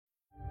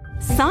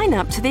Sign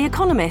up to The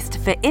Economist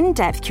for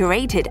in-depth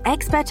curated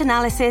expert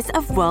analysis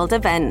of world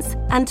events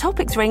and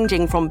topics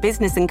ranging from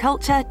business and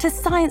culture to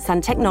science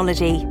and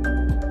technology.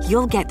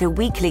 You'll get the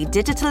weekly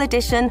digital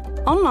edition,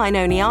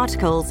 online-only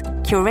articles,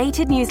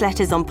 curated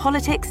newsletters on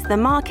politics, the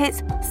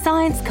markets,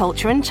 science,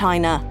 culture and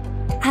China,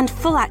 and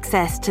full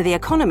access to The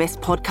Economist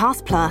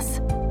Podcast Plus.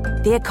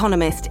 The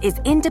Economist is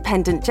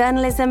independent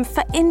journalism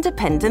for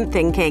independent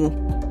thinking.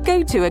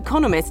 Go to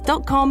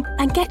economist.com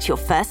and get your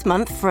first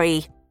month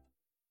free.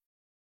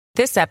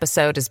 This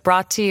episode is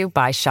brought to you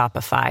by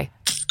Shopify.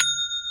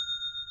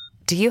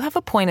 Do you have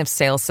a point of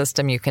sale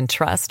system you can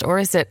trust, or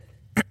is it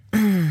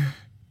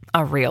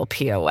a real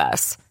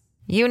POS?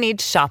 You need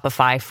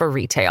Shopify for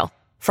retail.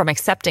 From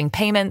accepting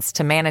payments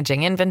to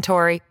managing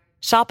inventory,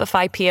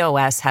 Shopify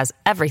POS has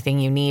everything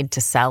you need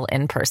to sell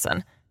in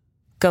person.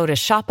 Go to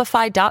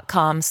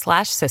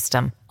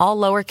shopify.com/system, all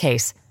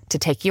lowercase, to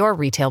take your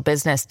retail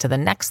business to the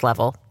next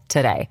level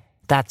today.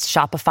 That's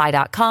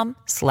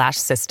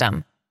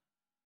shopify.com/system.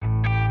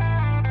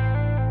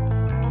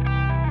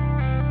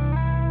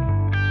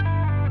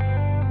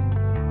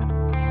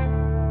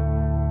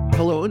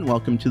 Hello and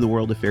welcome to the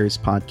World Affairs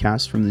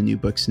podcast from the New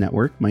Books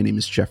Network. My name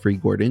is Jeffrey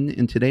Gordon,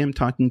 and today I'm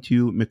talking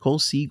to Micol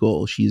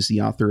Seigel. She's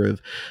the author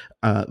of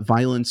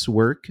Violence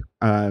Work,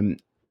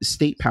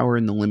 State Power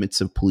and the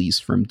Limits of Police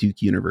from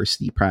Duke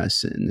University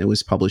Press, and it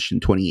was published in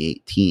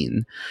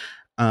 2018.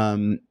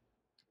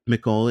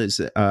 Micol is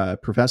a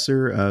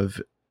professor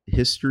of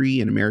history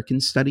and American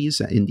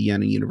studies at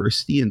Indiana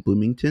University in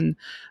Bloomington.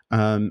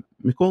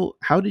 Micol,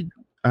 how did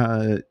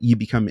you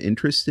become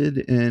interested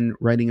in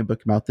writing a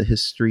book about the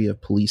history of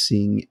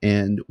policing,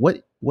 and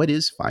what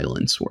is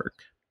violence work?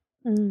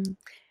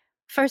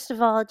 First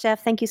of all,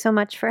 Jeff, thank you so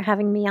much for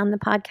having me on the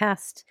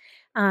podcast.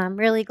 I'm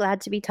really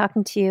glad to be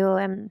talking to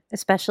you,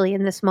 especially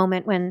in this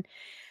moment when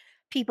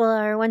people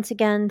are once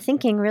again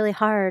thinking really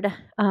hard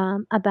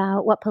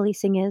about what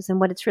policing is and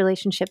what its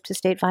relationship to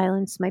state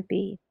violence might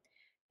be,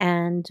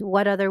 and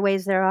what other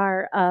ways there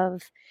are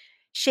of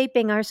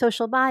shaping our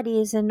social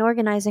bodies and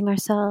organizing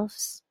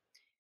ourselves.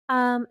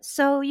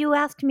 So you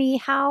asked me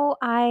how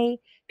I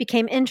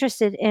became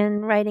interested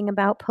in writing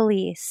about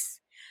police.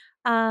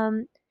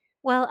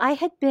 Well, I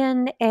had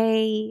been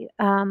an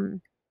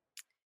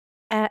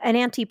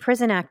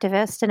anti-prison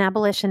activist, an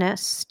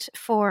abolitionist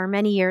for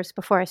many years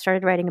before I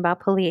started writing about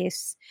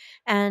police.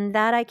 And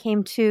that I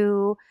came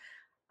to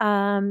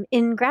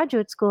in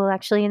graduate school,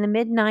 actually, in the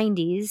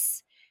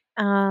mid-90s,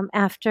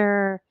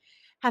 after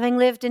having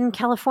lived in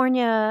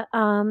California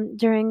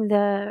during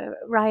the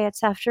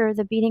riots after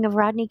the beating of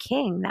Rodney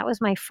King. That was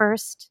my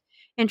first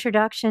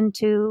introduction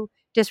to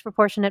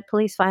disproportionate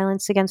police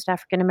violence against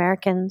African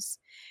Americans.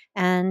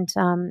 And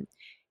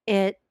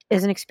it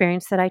is an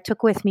experience that I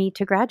took with me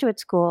to graduate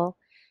school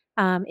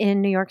in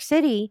New York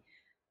City.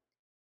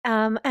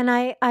 And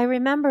I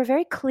remember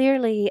very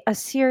clearly a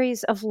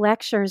series of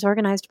lectures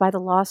organized by the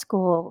law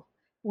school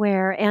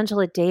where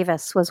Angela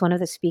Davis was one of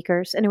the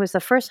speakers. And it was the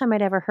first time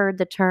I'd ever heard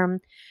the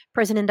term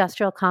prison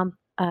industrial complex.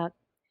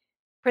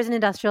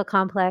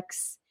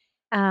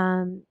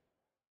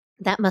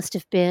 That must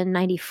have been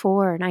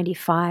 94 or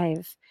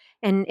 95.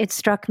 And it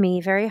struck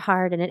me very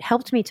hard, and it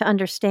helped me to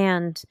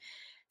understand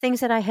things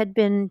that I had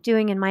been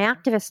doing in my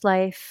activist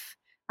life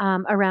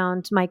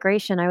around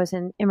migration. I was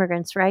an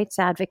immigrants' rights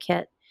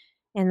advocate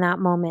in that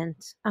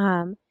moment.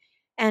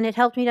 And it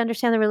helped me to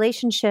understand the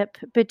relationship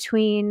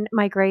between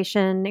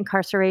migration,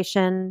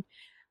 incarceration,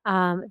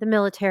 the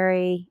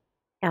military,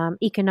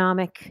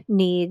 economic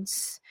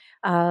needs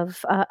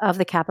of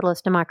the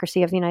capitalist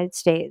democracy of the United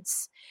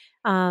States.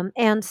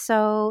 And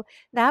so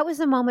that was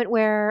the moment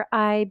where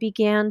I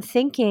began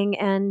thinking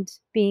and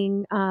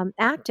being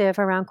active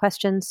around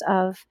questions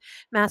of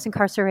mass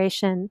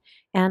incarceration.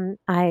 And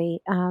I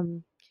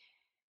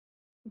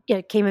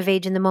came of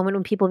age in the moment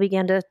when people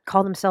began to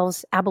call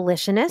themselves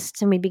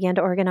abolitionists, and we began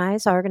to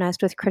organize. I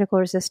organized with Critical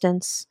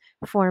Resistance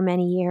for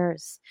many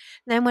years.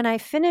 Then when I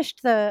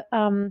finished the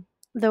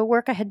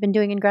work I had been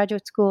doing in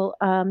graduate school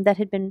that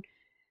had been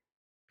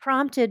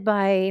prompted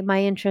by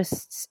my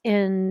interests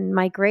in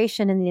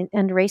migration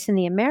and race in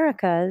the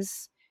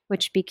Americas,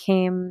 which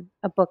became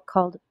a book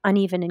called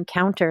Uneven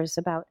Encounters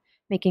about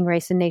making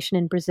race and nation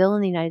in Brazil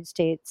and the United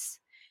States,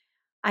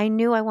 I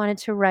knew I wanted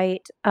to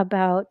write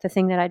about the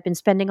thing that I'd been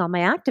spending all my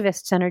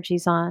activist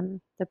energies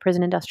on, the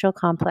prison industrial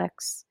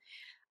complex.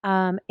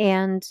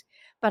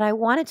 But I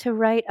wanted to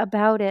write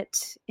about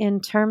it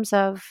in terms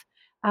of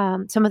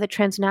some of the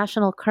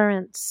transnational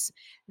currents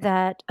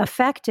that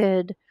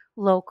affected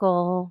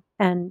local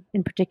and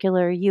in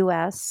particular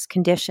U.S.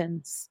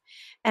 conditions.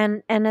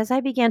 And as I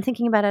began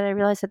thinking about it, I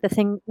realized that the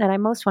thing that I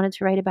most wanted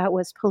to write about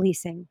was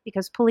policing,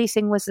 because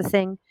policing was the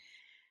thing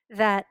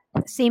that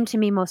seemed to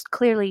me most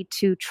clearly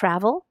to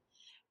travel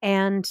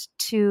and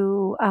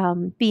to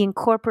be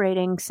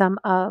incorporating some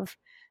of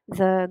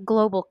the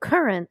global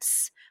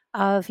currents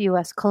of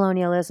U.S.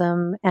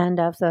 colonialism and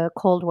of the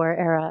Cold War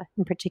era,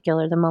 in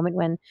particular, the moment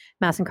when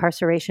mass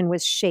incarceration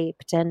was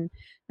shaped and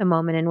the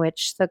moment in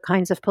which the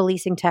kinds of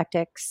policing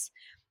tactics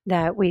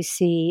that we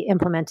see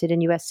implemented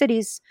in U.S.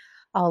 cities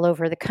all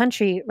over the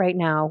country right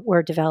now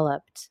were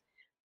developed.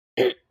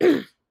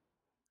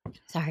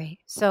 Sorry.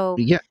 So,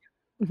 Yeah.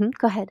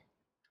 go ahead.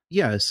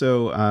 Yeah,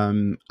 so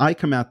I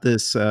come at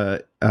this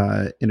in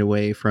a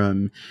way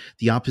from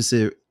the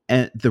opposite,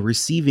 the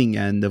receiving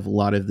end of a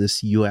lot of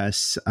this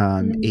U.S.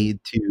 Aid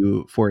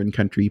to foreign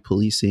country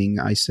policing.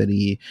 I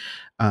study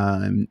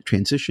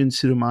transitions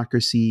to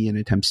democracy and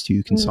attempts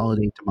to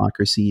consolidate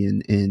democracy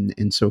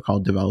in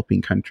so-called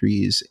developing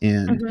countries.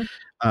 And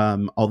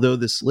although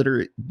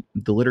the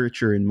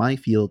literature in my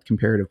field,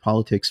 comparative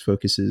politics,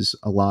 focuses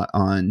a lot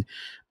on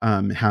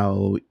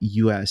how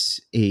U.S.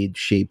 aid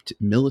shaped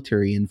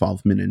military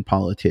involvement in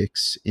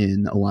politics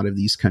in a lot of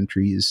these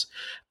countries.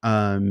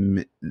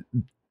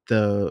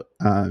 The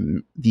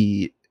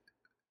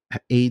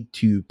aid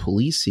to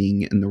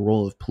policing and the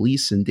role of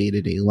police in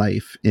day-to-day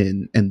life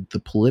and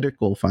the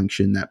political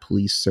function that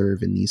police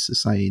serve in these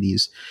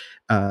societies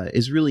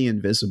is really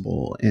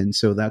invisible. And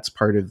so that's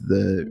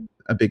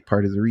a big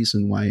part of the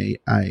reason why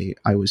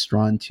I was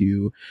drawn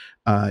to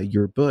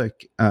your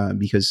book,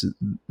 because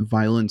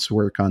violence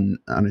work on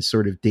a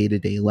sort of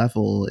day-to-day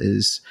level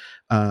is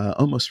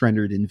almost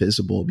rendered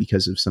invisible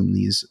because of some of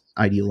these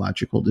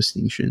ideological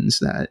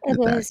distinctions It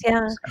that is,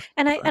 yeah.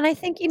 And I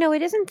think,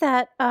 it isn't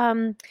that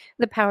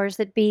the powers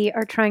that be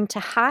are trying to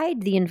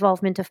hide the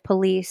involvement of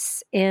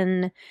police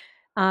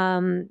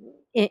um,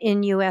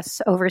 in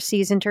U.S.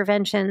 overseas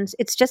interventions.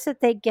 It's just that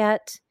they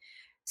get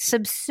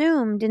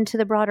subsumed into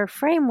the broader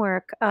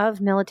framework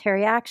of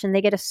military action.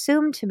 They get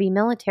assumed to be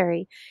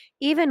military,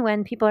 even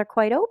when people are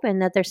quite open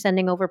that they're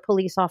sending over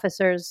police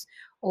officers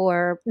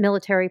or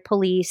military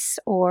police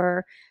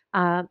or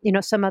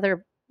some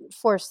other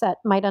force that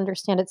might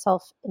understand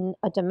itself in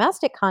a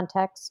domestic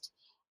context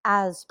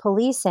as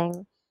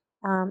policing.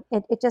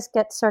 It just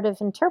gets sort of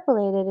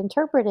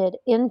interpreted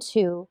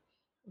into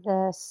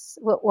this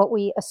what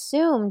we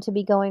assume to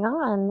be going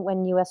on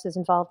when U.S. is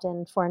involved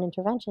in foreign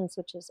interventions,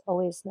 which is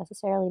always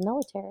necessarily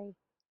military.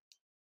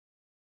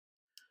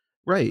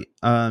 Right.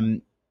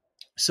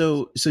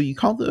 So you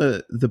call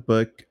the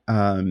book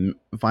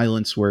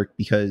violence work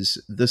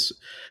because this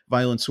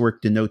violence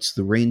work denotes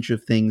the range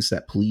of things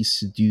that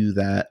police do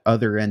that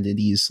other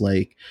entities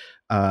like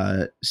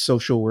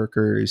social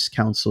workers,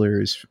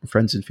 counselors,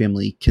 friends and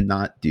family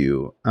cannot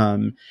do.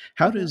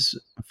 How does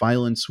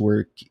violence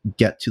work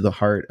get to the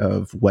heart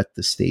of what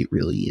the state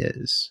really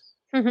is?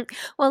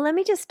 Well, let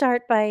me just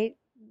start by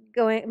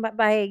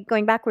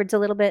going backwards a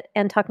little bit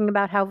and talking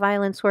about how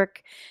violence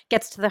work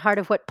gets to the heart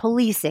of what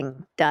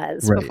policing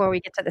does Right. before we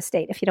get to the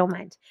state, if you don't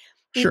mind,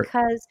 Sure.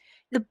 because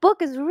the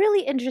book is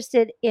really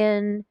interested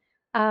in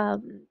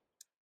um,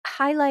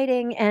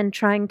 highlighting and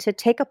trying to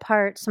take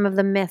apart some of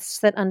the myths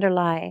that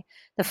underlie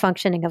the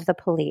functioning of the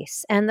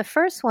police. And the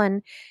first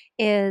one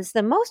is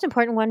the most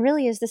important one,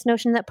 really, is this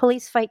notion that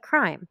police fight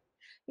crime.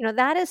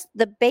 That is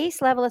the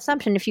base level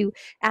assumption. If you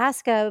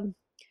ask a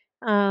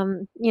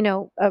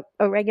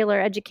regular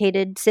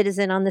educated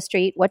citizen on the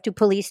street, what do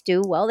police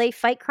do? Well, they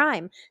fight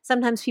crime.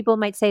 Sometimes people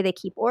might say they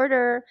keep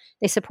order,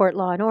 they support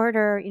law and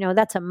order.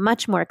 That's a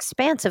much more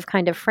expansive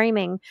kind of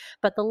framing.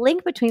 But the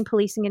link between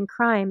policing and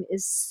crime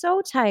is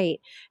so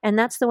tight. And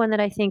that's the one that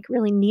I think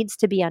really needs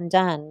to be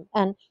undone.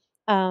 And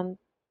um,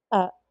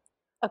 uh,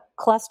 a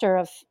cluster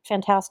of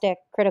fantastic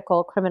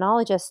critical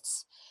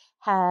criminologists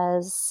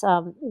has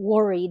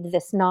worried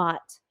this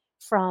knot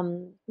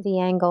from the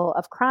angle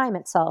of crime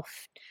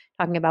itself,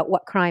 talking about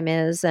what crime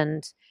is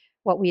and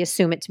what we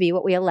assume it to be,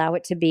 what we allow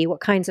it to be, what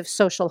kinds of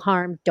social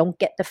harm don't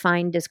get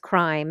defined as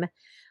crime.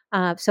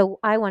 So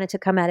I wanted to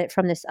come at it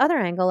from this other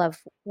angle of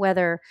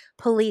whether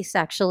police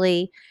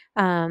actually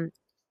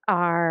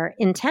are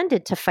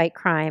intended to fight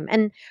crime.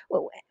 And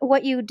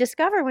what you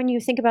discover when you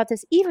think about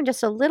this, even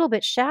just a little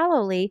bit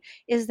shallowly,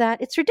 is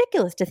that it's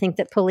ridiculous to think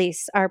that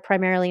police are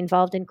primarily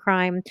involved in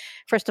crime.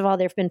 First of all,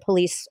 there have been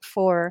police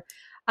for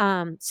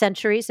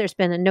centuries. There's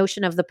been a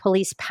notion of the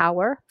police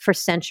power for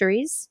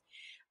centuries.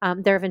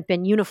 There haven't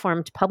been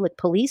uniformed public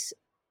police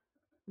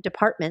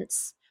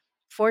departments,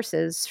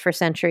 forces for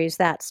centuries.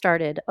 That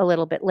started a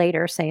little bit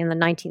later, say in the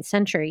 19th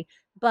century.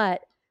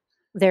 But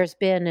there's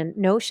been a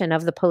notion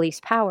of the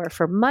police power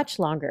for much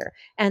longer.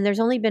 And there's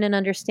only been an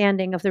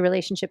understanding of the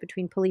relationship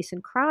between police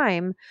and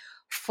crime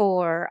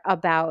for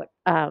about,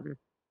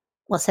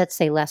 let's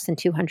say less than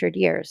 200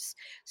 years.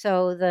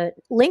 So the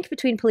link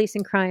between police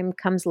and crime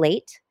comes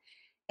late.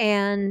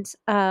 And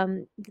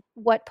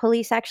what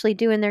police actually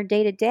do in their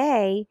day to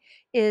day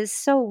is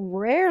so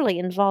rarely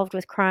involved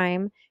with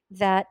crime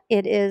that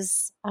it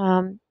is,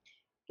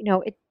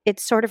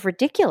 it's sort of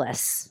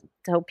ridiculous.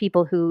 So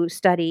people who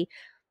study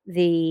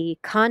the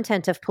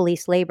content of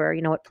police labor,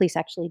 what police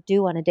actually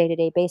do on a day to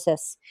day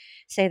basis,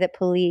 say that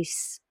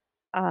police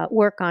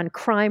work on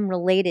crime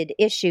related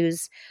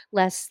issues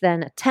less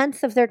than a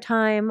tenth of their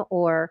time,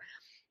 or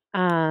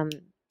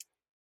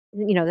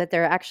that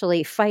they're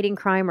actually fighting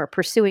crime or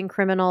pursuing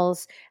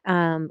criminals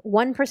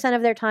 1%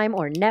 of their time,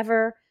 or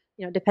never,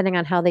 depending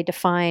on how they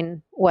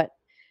define what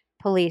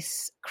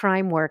police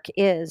crime work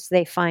is.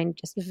 They find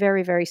just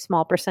very, very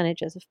small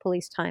percentages of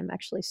police time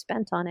actually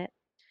spent on it.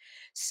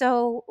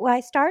 So I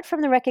start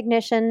from the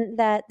recognition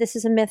that this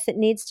is a myth that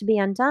needs to be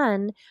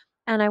undone.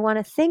 And I want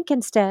to think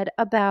instead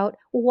about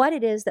what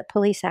it is that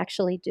police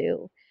actually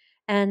do.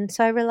 And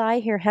so I rely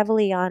here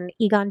heavily on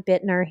Egon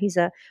Bittner. He's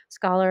a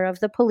scholar of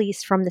the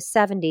police from the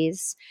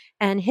 70s,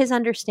 and his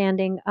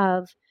understanding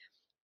of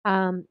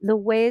the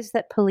ways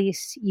that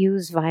police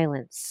use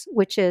violence,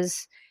 which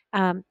is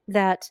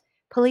that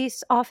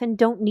police often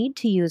don't need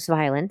to use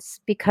violence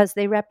because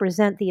they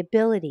represent the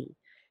ability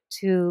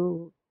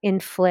to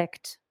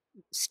inflict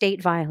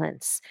state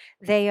violence.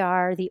 They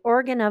are the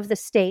organ of the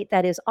state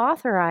that is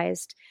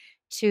authorized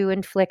to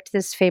inflict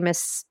this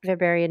famous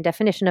Weberian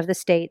definition of the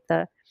state,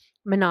 the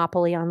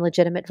monopoly on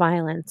legitimate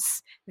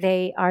violence.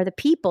 They are the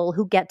people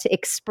who get to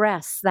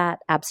express that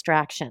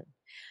abstraction.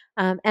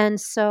 And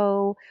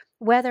so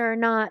whether or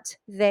not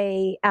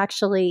they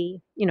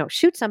actually,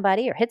 shoot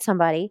somebody or hit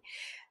somebody,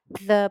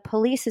 the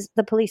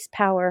police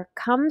power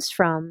comes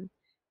from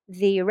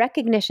the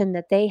recognition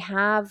that they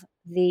have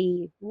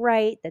the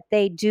right, that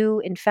they do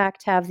in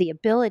fact have the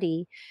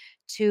ability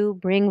to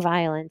bring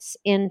violence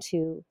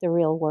into the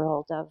real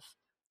world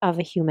of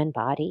a human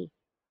body.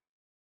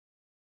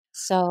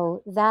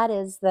 So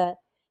that's the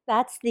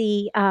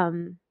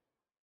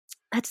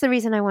that's the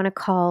reason I want to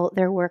call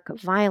their work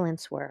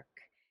violence work,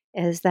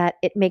 is that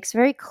it makes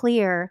very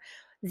clear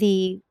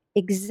the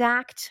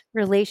exact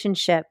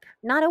relationship,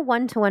 not a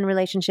one-to-one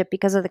relationship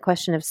because of the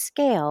question of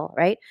scale,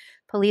 right?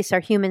 Police are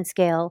human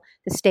scale,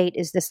 the state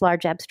is this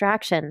large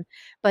abstraction,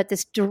 but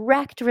this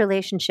direct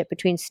relationship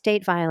between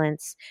state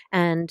violence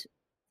and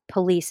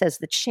police as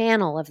the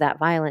channel of that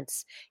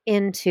violence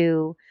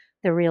into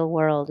the real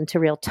world, into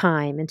real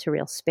time, into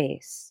real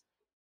space.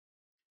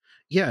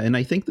 Yeah, and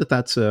I think that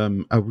that's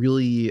a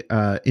really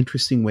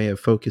interesting way of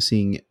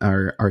focusing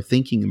our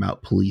thinking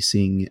about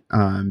policing,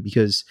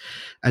 because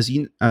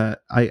I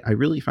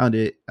really found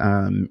it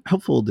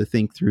helpful to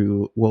think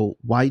through, well,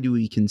 why do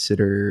we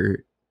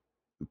consider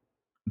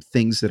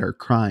things that are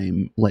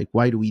crime? Like,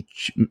 why do we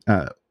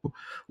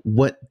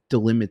what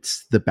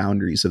delimits the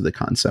boundaries of the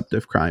concept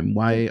of crime?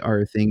 Why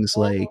are things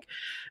like,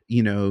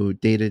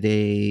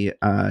 day-to-day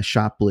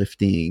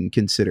shoplifting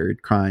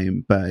considered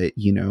crime, but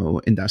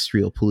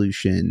industrial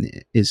pollution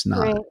is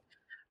not? Right.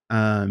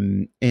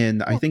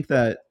 And I think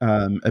that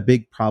a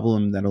big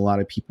problem that a lot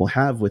of people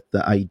have with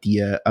the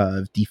idea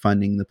of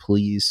defunding the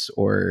police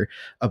or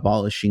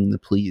abolishing the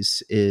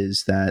police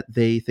is that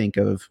they think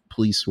of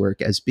police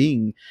work as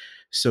being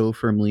so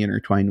firmly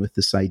intertwined with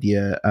this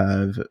idea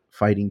of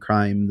fighting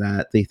crime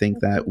that they think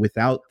that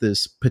without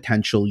this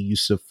potential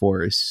use of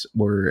force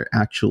or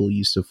actual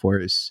use of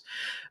force,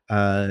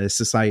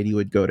 society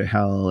would go to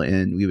hell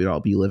and we would all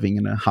be living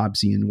in a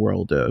Hobbesian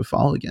world of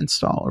all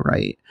against all,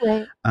 right?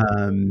 Right.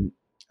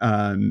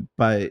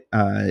 But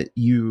uh,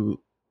 you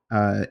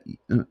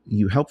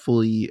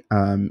helpfully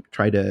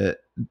try to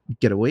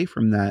get away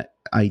from that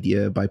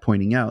idea by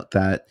pointing out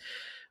that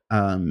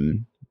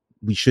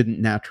we shouldn't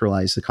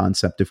naturalize the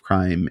concept of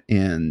crime.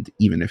 And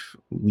even if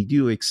we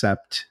do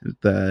accept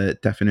the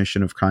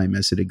definition of crime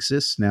as it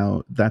exists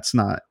now, that's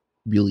not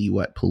really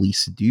what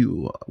police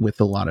do with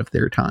a lot of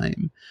their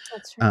time.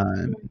 That's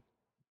right.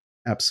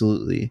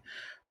 Absolutely.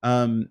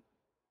 Um,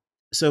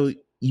 so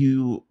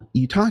you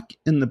talk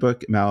in the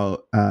book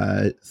about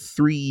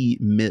three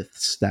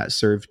myths that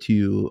serve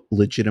to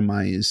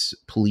legitimize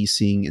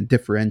policing and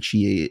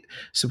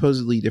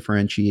supposedly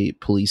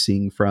differentiate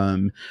policing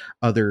from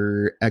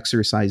other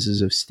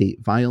exercises of state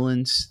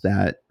violence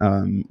that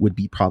would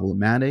be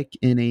problematic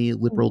in a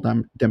liberal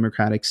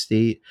democratic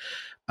state,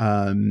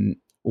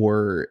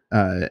 or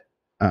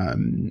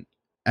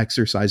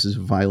exercises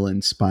of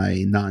violence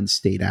by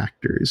non-state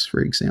actors,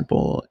 for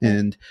example.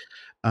 And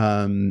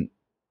um,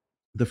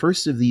 the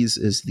first of these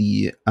is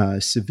the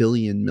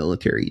civilian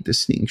military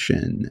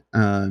distinction.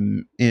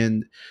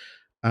 And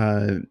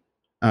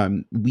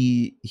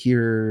we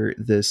hear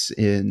this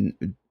in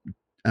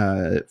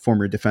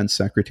former Defense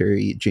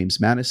Secretary James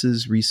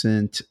Mattis's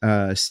recent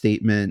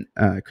statement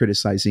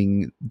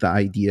criticizing the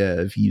idea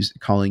of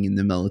calling in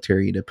the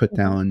military to put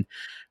down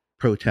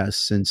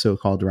protests and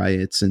so-called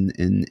riots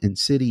in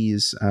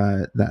cities,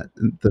 that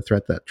the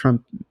threat that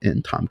Trump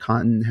and Tom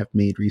Cotton have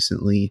made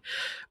recently.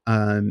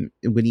 When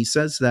he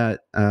says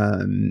that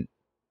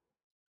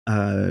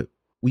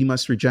we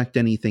must reject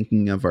any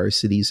thinking of our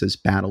cities as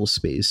battle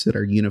space that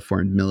our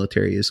uniformed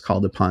military is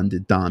called upon to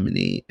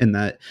dominate, and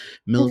that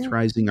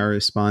militarizing our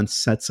response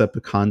sets up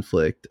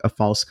a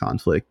false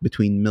conflict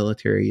between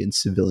military and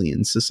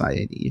civilian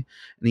society.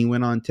 And he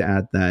went on to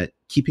add that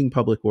keeping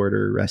public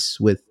order rests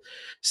with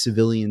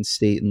civilian,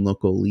 state, and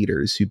local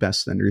leaders who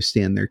best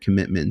understand their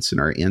commitments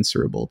and are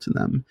answerable to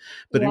them.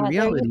 But in There you see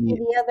reality,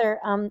 the other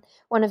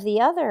one of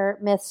the other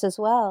myths as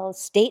well.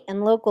 State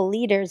and local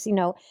leaders,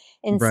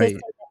 insisting right.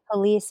 that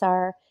police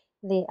are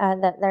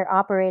that they're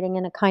operating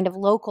in a kind of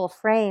local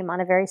frame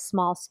on a very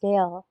small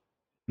scale.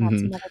 That's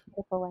Mhm. another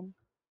critical one.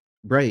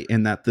 Right.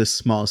 And that this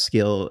small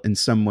scale in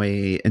some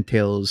way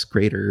entails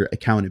greater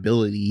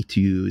accountability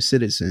to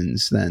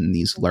citizens than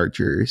these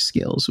larger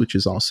scales, which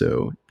is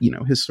also,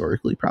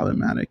 historically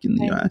problematic in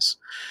the Right. US.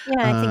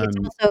 Yeah, I think it's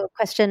Um, also a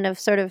question of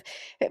sort of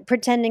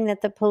pretending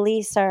that the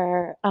police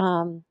are,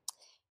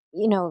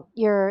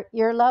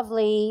 your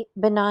lovely,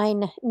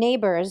 benign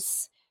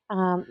neighbors.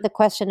 The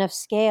question of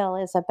scale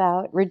is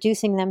about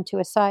reducing them to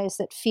a size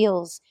that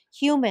feels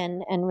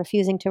human and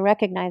refusing to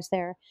recognize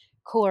their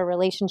core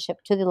relationship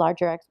to the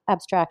larger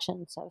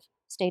abstractions of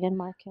state and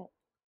market.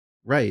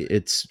 right.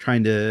 It's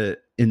trying to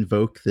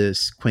invoke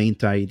this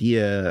quaint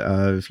idea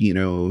of,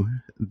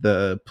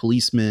 the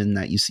policeman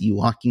that you see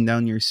walking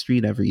down your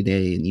street every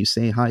day and you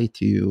say hi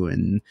to,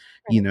 and,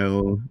 Right.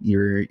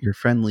 you're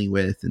friendly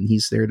with, and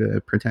he's there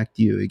to protect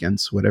you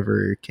against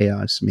whatever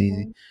chaos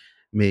Right.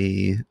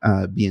 may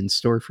be in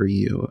store for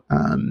you.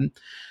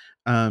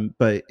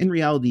 But in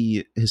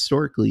reality,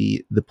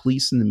 historically, the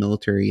police and the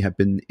military have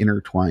been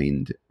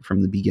intertwined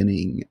from the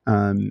beginning.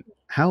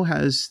 How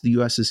has the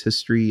US's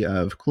history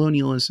of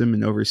colonialism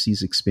and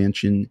overseas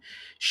expansion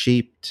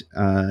shaped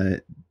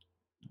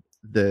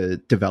the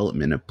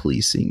development of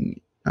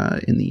policing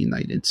in the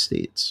United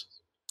States?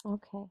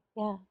 Okay.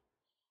 Yeah.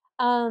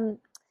 Um,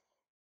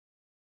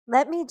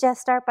 Let me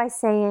just start by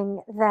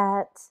saying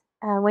that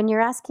when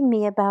you're asking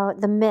me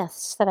about the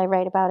myths that I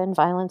write about in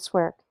violence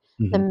work,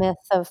 the Hmm.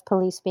 myth of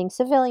police being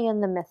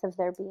civilian, the myth of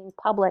their being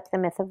public, the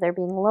myth of their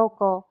being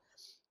local,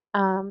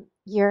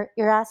 you're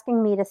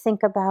asking me to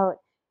think about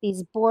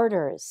these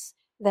borders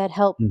that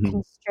help Hmm.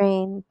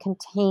 constrain,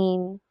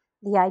 contain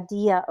the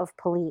idea of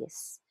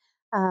police.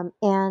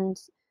 And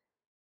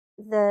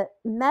the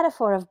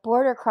metaphor of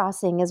border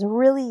crossing is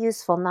really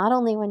useful, not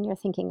only when you're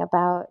thinking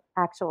about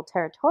actual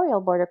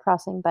territorial border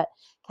crossing, but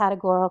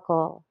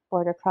categorical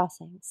border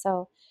crossing.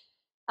 So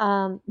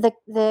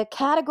the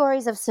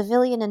categories of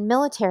civilian and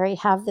military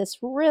have this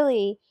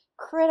really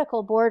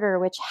critical border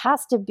which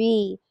has to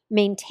be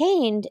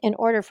maintained in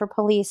order for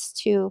police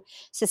to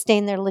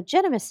sustain their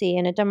legitimacy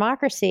in a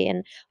democracy.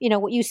 And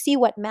what you see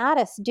what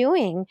Mattis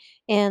doing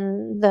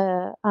in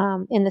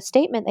the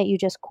statement that you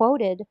just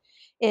quoted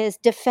is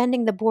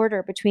defending the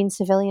border between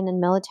civilian and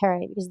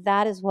military, because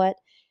that is what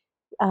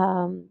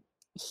um,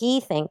 he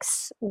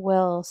thinks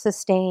will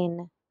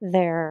sustain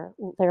their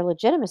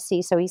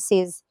legitimacy. So he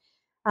sees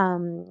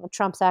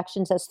Trump's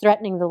actions as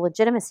threatening the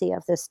legitimacy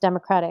of this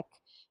democratic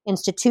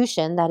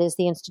institution, that is,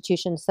 the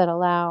institutions that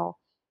allow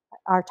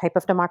our type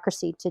of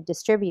democracy to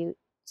distribute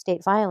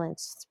state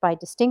violence by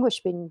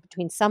distinguishing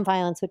between some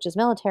violence, which is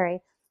military,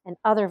 and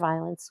other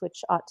violence,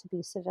 which ought to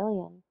be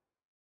civilian.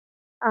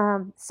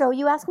 So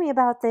you asked me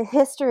about the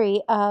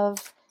history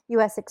of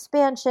U.S.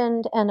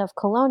 expansion and of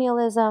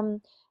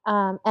colonialism,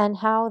 and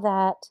how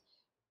that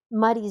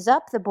muddies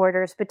up the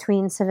borders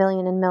between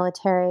civilian and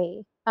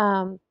military.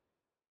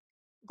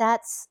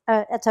 That's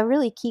a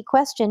really key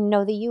question.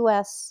 The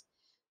U.S.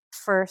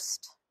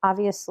 first,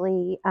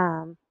 obviously,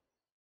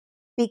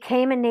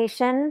 became a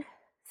nation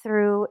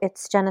through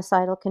its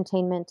genocidal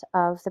containment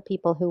of the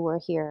people who were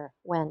here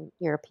when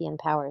European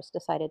powers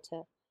decided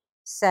to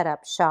set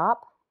up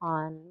shop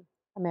on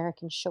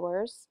American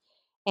shores,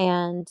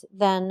 and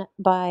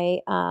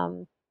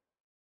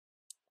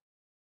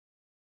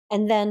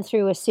then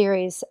through a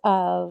series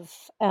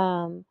of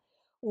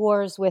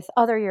wars with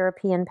other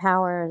European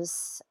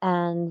powers,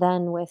 and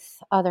then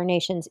with other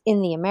nations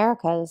in the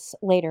Americas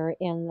later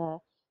in the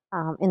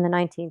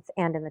 19th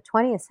and in the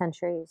 20th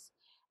centuries.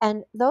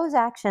 And those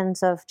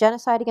actions of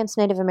genocide against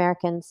Native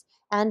Americans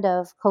and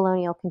of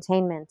colonial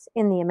containment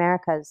in the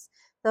Americas,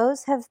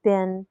 those have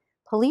been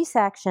police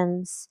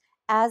actions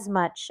as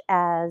much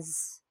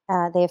as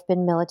they have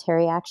been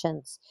military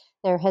actions.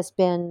 There has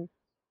been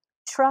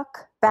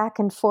truck back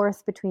and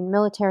forth between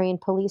military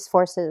and police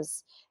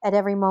forces at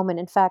every moment.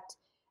 In fact,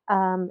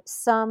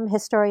 some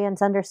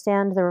historians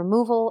understand the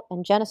removal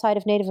and genocide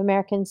of Native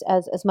Americans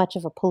as much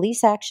of a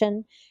police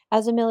action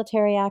as a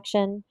military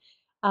action.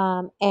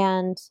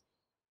 And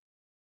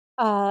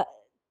uh,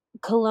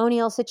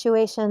 colonial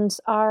situations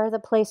are the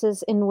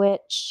places in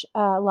which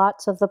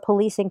lots of the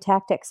policing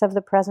tactics of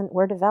the present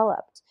were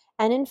developed.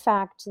 And in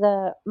fact,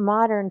 the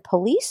modern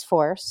police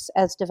force,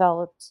 as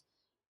developed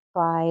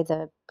by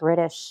the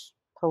British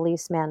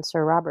policeman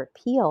Sir Robert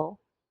Peel,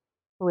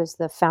 who was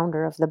the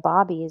founder of the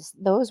Bobbies,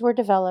 those were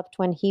developed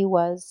when he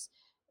was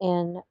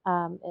in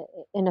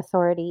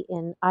authority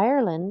in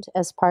Ireland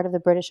as part of the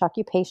British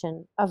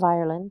occupation of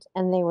Ireland,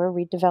 and they were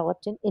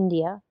redeveloped in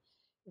India.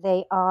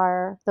 They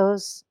are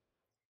those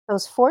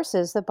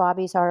forces, the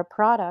Bobbies, are a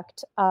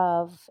product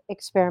of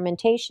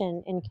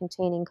experimentation in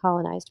containing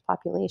colonized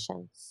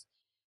populations.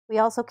 We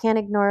also can't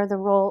ignore the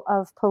role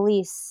of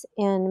police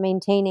in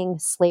maintaining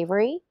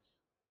slavery.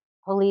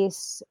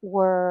 Police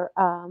were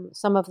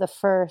some of the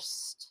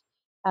first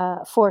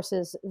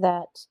forces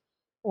that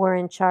were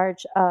in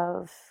charge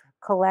of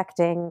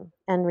collecting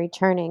and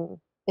returning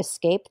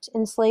escaped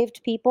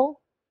enslaved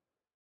people,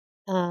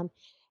 um,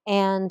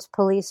 and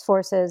police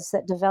forces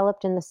that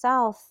developed in the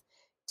South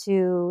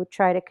to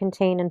try to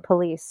contain and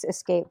police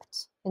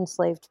escaped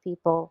enslaved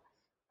people.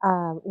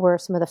 were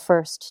some of the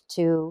first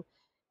to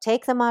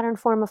take the modern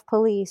form of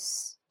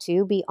police,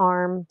 to be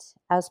armed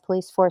as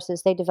police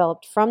forces. They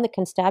developed from the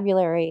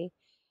constabulary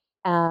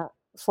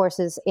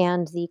forces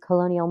and the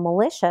colonial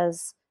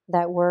militias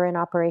that were in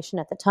operation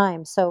at the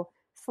time. So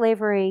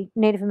slavery,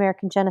 Native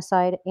American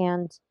genocide,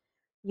 and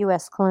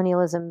U.S.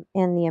 colonialism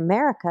in the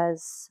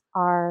Americas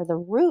are the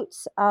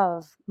roots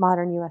of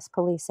modern U.S.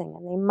 policing,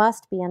 and they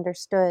must be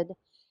understood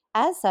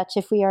as such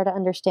if we are to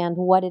understand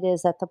what it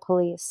is that the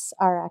police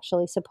are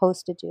actually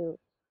supposed to do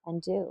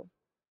and do.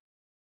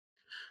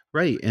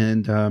 Right.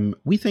 And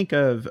we think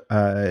of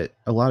a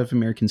lot of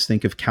Americans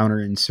think of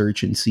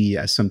counterinsurgency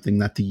as something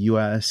that the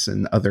US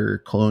and other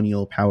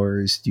colonial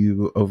powers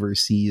do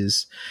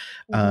overseas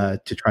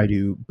to try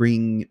to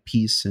bring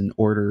peace and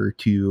order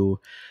to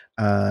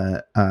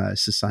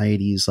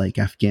societies like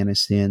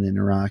Afghanistan and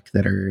Iraq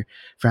that are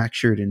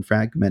fractured and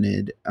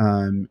fragmented.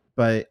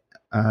 But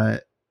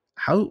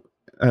how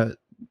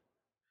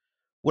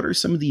what are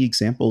some of the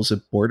examples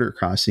of border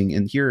crossing?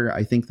 And here,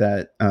 I think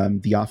that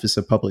the Office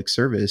of Public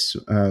Service,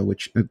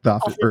 which the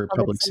Office Office or of Public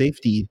Public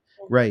Safety. Safety,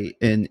 right,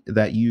 and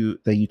that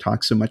you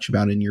talk so much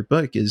about in your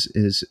book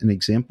is an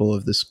example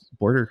of this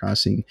border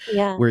crossing,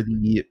 Yeah. where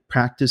the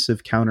practice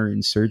of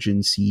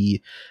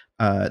counterinsurgency.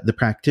 The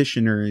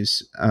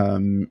practitioners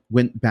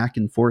went back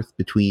and forth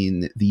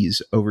between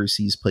these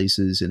overseas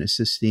places and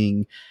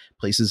assisting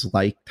places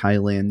like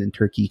Thailand and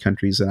Turkey,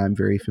 countries that I'm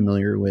very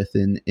familiar with,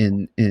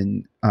 in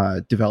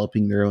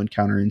developing their own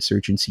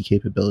counterinsurgency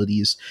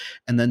capabilities,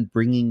 and then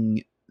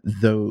bringing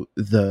the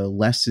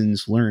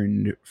lessons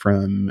learned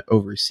from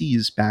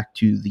overseas back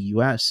to the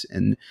U.S.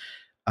 and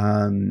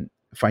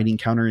fighting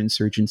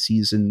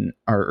counterinsurgencies in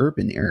our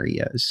urban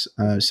areas.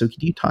 So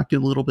could you talk a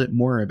little bit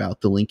more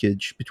about the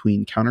linkage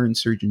between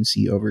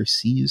counterinsurgency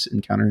overseas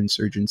and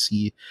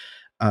counterinsurgency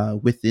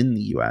within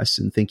the U.S.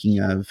 and thinking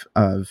of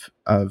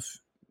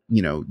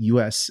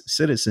U.S.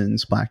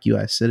 citizens, Black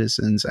U.S.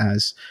 citizens,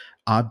 as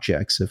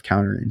objects of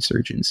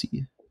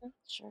counterinsurgency?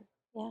 Sure.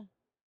 Yeah.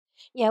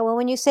 Yeah. Well,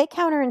 when you say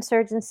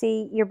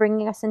counterinsurgency, you're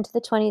bringing us into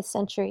the 20th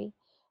century,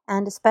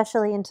 and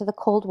especially into the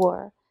Cold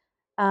War.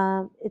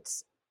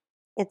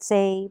 It's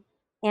a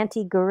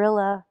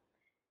anti-guerrilla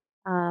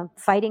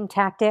fighting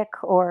tactic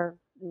or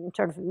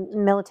sort of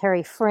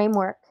military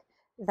framework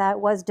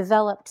that was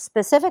developed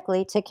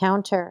specifically to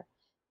counter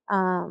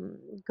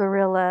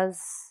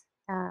guerrillas,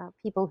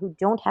 people who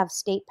don't have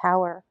state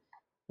power,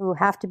 who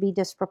have to be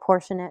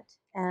disproportionate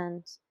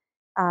and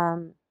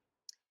um,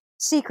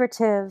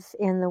 secretive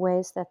in the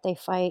ways that they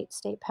fight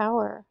state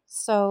power.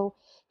 So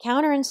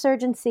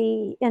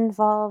counterinsurgency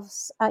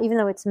involves, even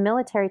though it's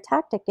military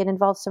tactic, it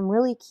involves some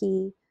really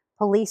key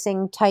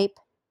policing type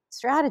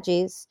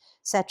strategies,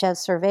 such as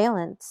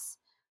surveillance.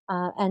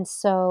 And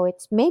so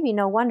it's maybe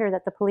no wonder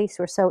that the police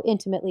were so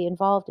intimately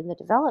involved in the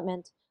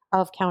development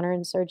of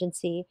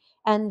counterinsurgency.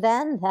 And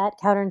then that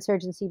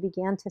counterinsurgency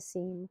began to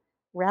seem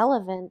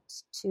relevant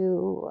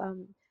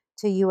to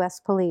U.S.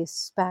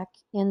 police back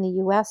in the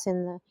U.S.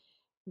 in the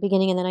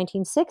beginning in the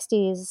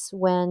 1960s,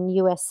 when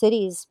U.S.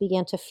 cities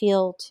began to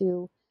feel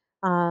to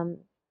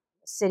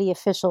city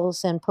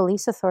officials and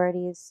police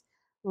authorities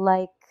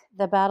like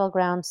the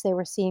battlegrounds they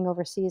were seeing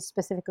overseas,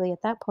 specifically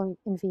at that point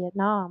in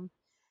Vietnam.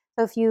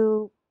 So if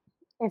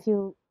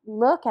you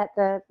look at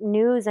the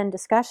news and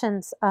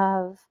discussions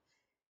of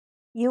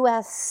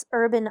U.S.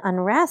 urban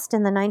unrest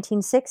in the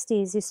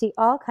 1960s, you see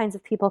all kinds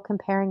of people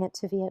comparing it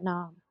to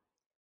Vietnam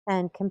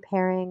and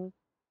comparing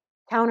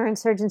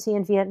counterinsurgency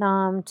in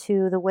Vietnam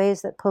to the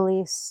ways that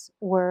police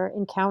were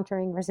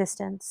encountering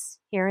resistance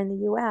here in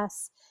the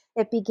U.S.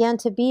 It began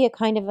to be a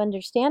kind of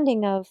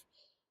understanding of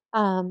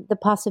the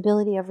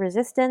possibility of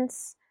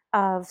resistance,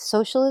 of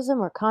socialism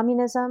or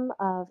communism,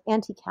 of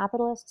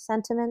anti-capitalist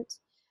sentiment,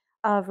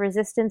 of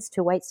resistance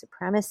to white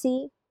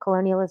supremacy,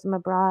 colonialism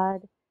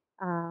abroad,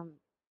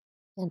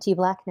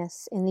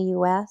 anti-Blackness in the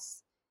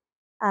U.S.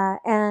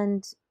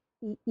 And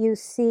you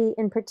see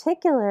in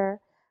particular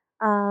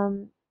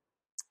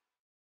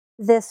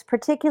this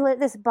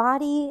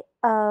body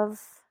of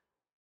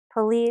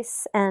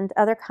police and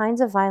other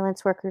kinds of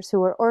violence workers who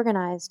were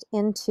organized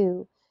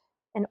into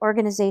an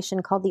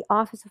organization called the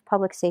Office of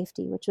Public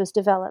Safety, which was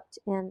developed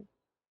in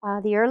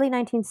the early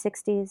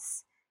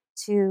 1960s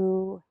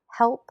to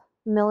help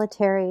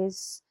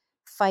militaries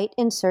fight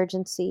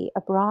insurgency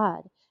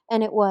abroad.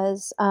 And it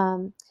was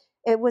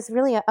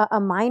really a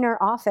minor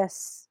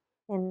office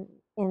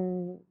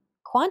in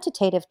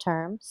quantitative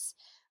terms,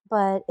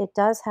 but it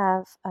does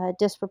have a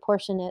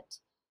disproportionate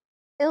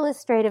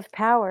illustrative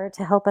power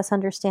to help us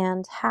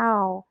understand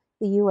how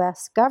the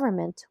U.S.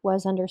 government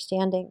was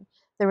understanding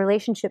the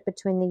relationship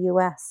between the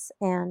U.S.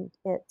 and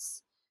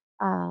its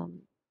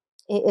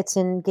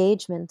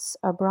engagements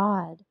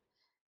abroad.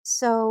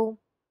 So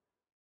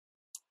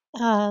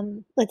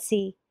let's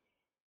see.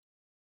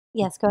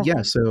 Yes, go ahead.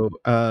 Yeah, so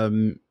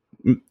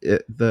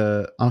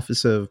the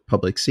Office of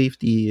Public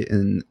Safety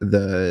and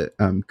the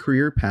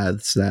career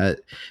paths that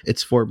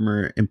its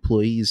former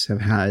employees have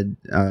had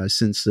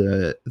since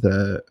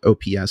the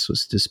OPS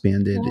was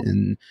disbanded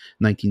in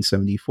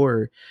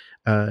 1974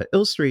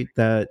 illustrate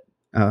that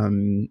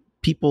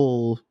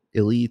people,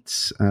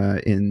 elites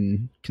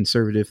in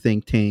conservative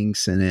think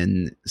tanks and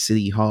in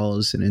city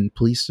halls and in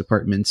police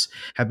departments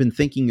have been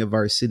thinking of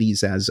our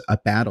cities as a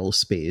battle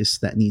space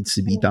that needs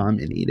to be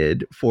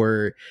dominated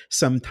for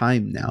some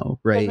time now,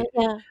 right?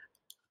 Yeah.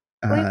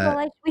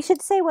 Uh, We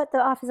should say what the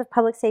Office of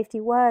Public Safety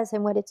was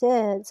and what it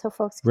did so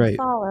folks can right.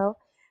 follow.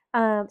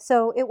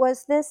 So it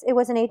was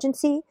an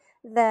agency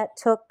that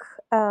took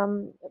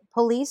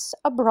police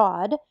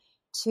abroad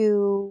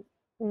to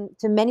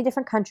many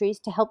different countries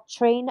to help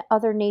train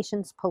other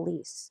nations'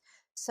 police.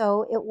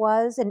 So it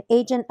was an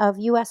agent of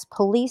U.S.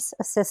 police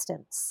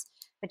assistance,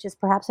 which is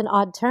perhaps an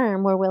odd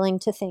term. We're willing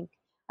to think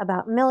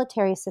about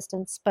military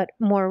assistance, but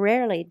more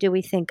rarely do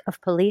we think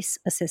of police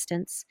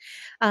assistance.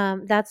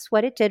 That's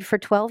what it did for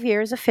 12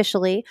 years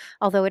officially,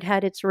 although it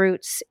had its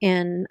roots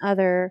in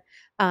other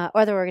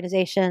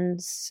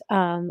organizations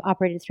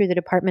operated through the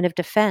Department of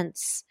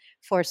Defense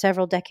for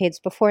several decades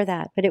before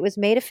that. But it was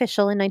made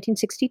official in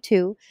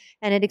 1962,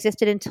 and it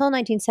existed until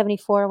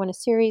 1974 when a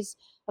series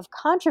of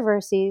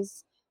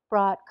controversies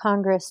brought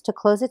Congress to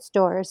close its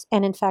doors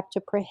and, in fact,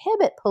 to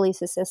prohibit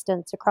police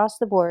assistance across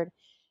the board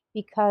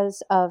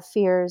because of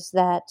fears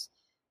that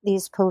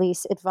these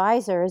police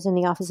advisors in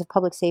the Office of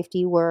Public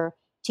Safety were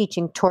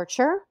teaching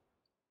torture,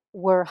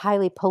 were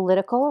highly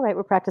political, right?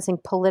 We're practicing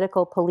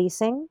political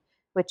policing,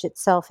 which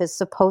itself is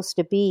supposed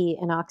to be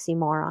an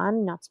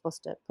oxymoron.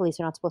 Police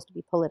are not supposed to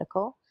be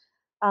political.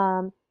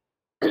 And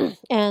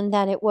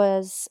that it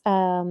was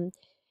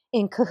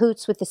in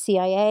cahoots with the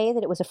CIA,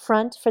 that it was a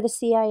front for the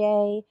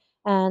CIA,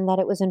 and that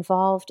it was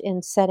involved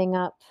in setting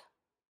up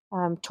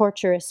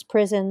torturous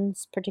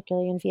prisons,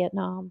 particularly in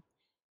Vietnam,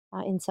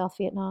 in South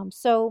Vietnam.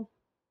 So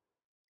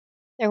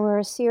there were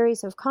a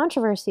series of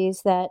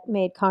controversies that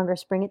made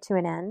Congress bring it to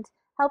an end,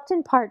 helped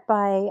in part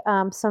by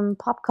some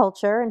pop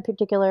culture, in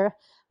particular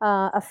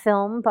a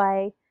film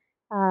by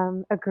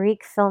a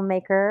Greek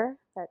filmmaker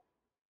that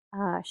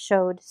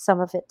showed some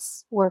of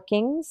its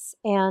workings,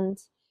 and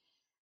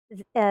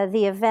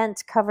the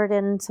event covered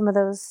in some of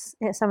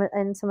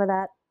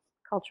that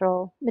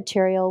cultural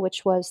material,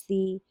 which was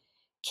the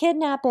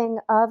kidnapping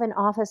of an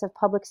Office of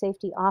Public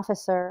Safety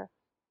officer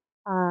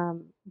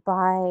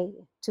by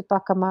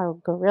Tupac Amaru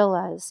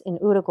guerrillas in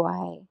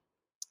Uruguay,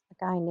 a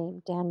guy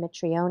named Dan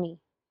Mitrione,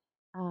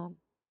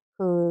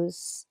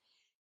 whose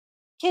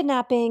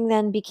kidnapping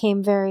then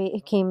became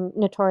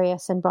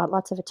notorious and brought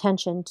lots of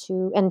attention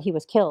to, and he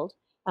was killed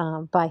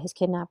by his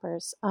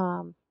kidnappers,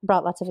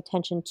 brought lots of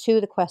attention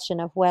to the question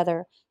of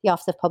whether the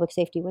Office of Public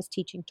Safety was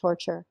teaching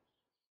torture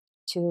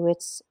to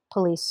its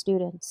police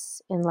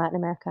students in Latin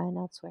America and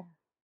elsewhere.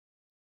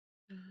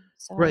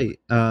 So, Right.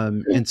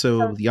 And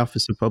so the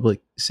Office of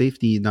Public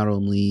Safety not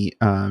only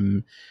uh,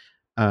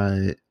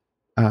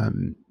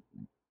 um,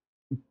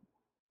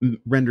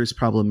 renders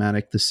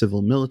problematic the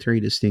civil military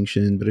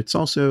distinction, but it's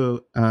also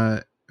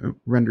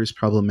renders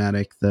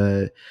problematic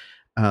the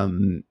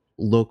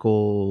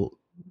local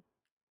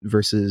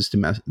versus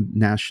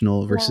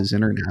national versus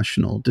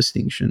international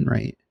distinction,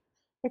 right?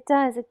 It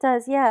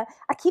does, yeah.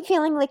 I keep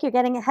feeling like you're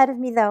getting ahead of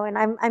me, though, and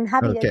I'm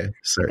happy Okay, to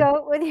sorry.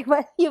 go with you.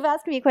 But you've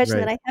asked me a question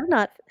Right. that I have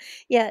not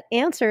yet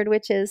answered,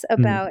 which is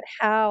about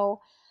how,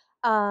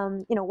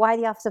 why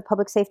the Office of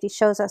Public Safety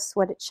shows us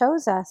what it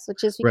shows us,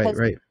 which is because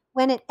Right.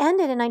 when it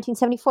ended in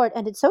 1974, it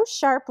ended so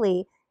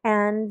sharply,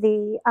 and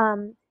the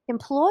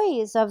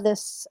employees of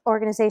this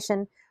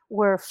organization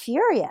were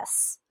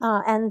furious,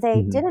 and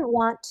they didn't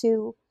want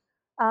to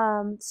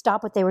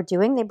stop what they were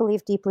doing. They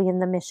believed deeply in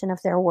the mission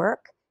of their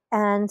work.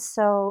 And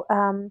so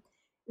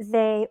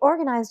they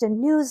organized a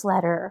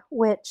newsletter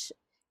which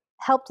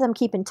helped them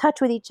keep in touch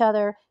with each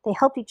other. They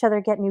helped each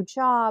other get new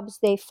jobs.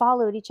 They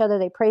followed each other.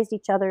 They praised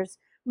each other's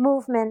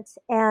movement.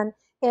 And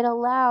it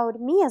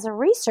allowed me as a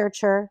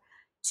researcher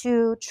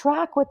to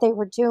track what they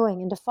were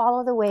doing and to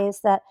follow the ways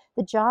that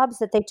the jobs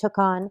that they took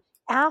on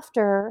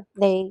after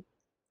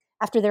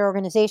their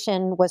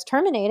organization was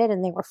terminated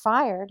and they were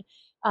fired,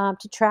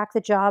 to track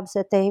the jobs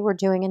that they were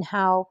doing and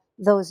how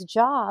those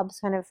jobs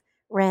kind of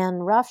ran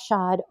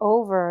roughshod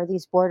over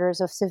these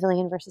borders of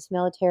civilian versus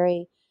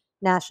military,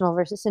 national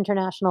versus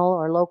international,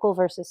 or local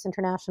versus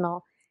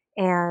international,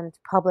 and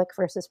public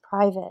versus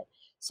private.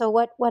 So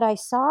what I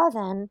saw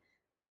then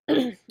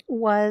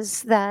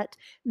was that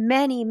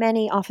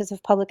many Office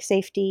of Public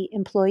Safety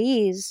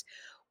employees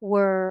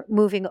were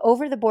moving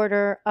over the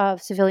border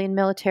of civilian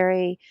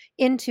military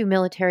into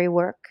military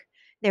work.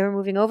 They were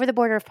moving over the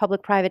border of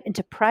public-private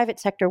into private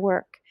sector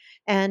work.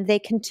 And they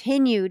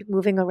continued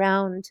moving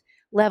around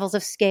levels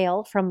of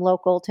scale from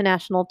local to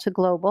national to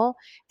global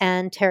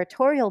and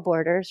territorial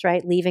borders,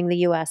 right? Leaving the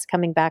US,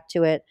 coming back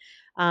to it,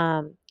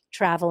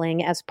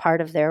 traveling as part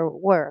of their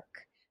work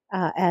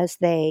as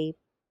they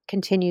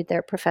continued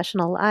their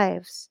professional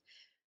lives.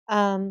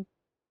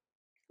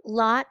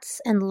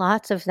 Lots and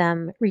lots of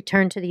them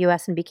returned to the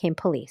U.S. and became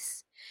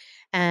police.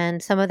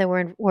 And some of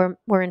them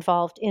were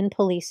involved in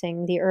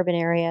policing the urban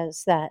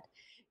areas that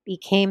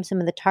became some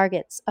of the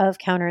targets of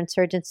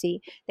counterinsurgency.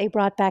 They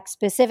brought back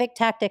specific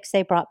tactics.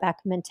 They brought back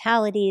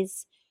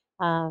mentalities,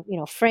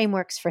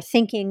 frameworks for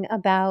thinking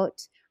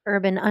about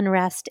urban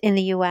unrest in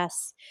the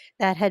U.S.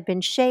 that had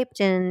been shaped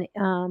in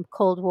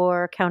Cold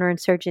War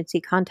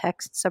counterinsurgency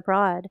contexts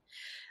abroad.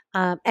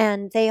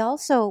 And they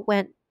also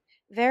went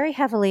very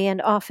heavily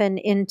and often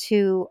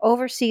into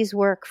overseas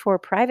work for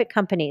private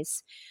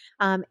companies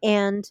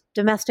and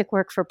domestic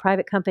work for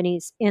private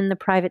companies in the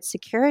private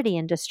security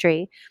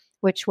industry,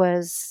 which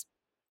was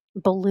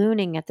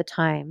ballooning at the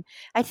time.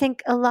 I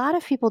think a lot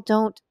of people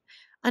don't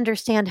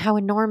understand how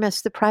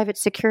enormous the private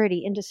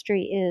security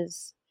industry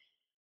is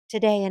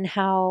today and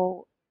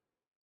how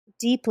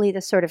deeply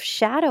the sort of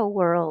shadow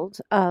world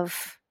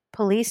of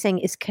policing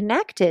is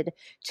connected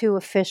to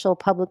official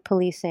public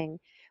policing.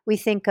 We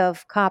think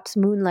of cops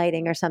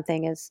moonlighting or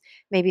something as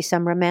maybe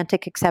some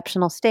romantic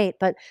exceptional state,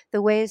 but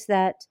the ways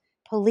that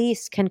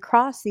police can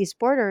cross these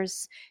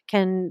borders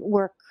can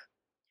work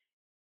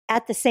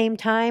at the same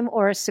time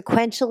or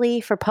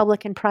sequentially for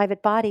public and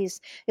private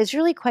bodies is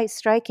really quite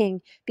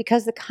striking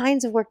because the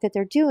kinds of work that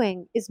they're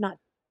doing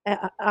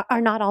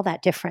are not all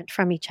that different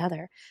from each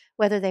other,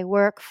 whether they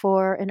work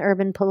for an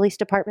urban police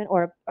department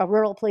or a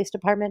rural police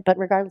department, but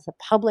regardless of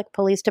public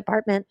police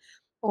department,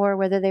 or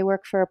whether they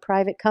work for a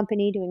private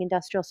company doing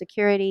industrial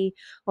security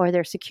or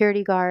they're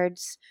security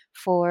guards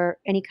for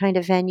any kind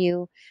of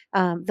venue.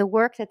 The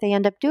work that they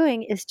end up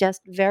doing is just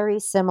very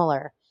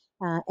similar.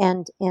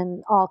 And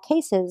in all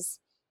cases,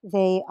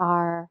 they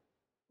are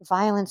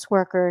violence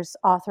workers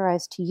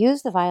authorized to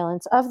use the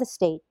violence of the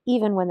state,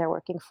 even when they're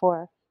working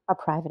for a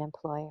private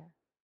employer.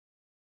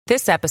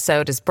 This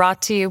episode is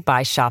brought to you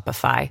by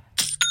Shopify.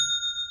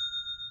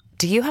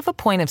 Do you have a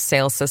point of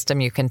sale system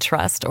you can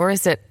trust, or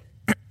is it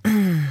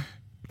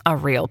a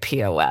real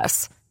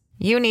POS?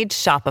 You need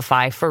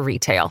Shopify for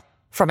retail.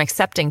 From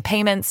accepting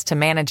payments to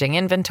managing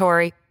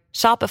inventory,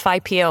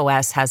 Shopify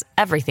POS has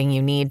everything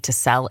you need to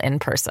sell in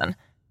person.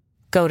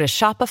 Go to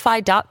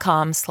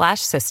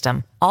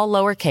shopify.com/system, all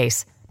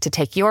lowercase, to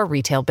take your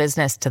retail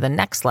business to the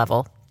next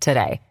level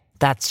today.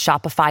 That's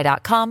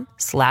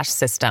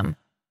shopify.com/system.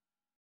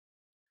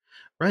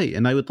 Right.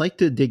 And I would like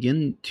to dig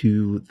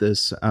into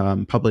this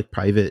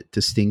public-private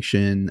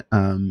distinction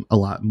a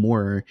lot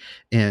more,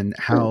 and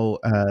how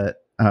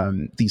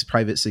this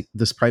private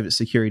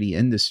security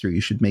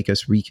industry should make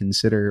us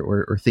reconsider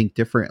or think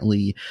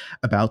differently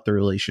about the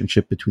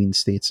relationship between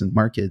states and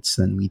markets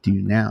than we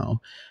do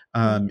now.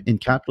 In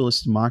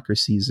capitalist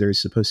democracies,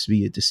 there's supposed to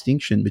be a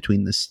distinction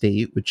between the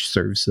state, which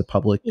serves the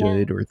public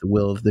good or the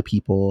will of the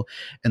people,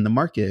 and the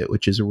market,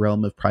 which is a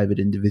realm of private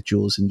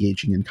individuals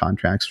engaging in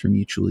contracts for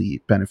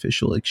mutually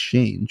beneficial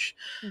exchange.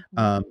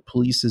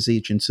 Police, as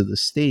agents of the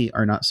state,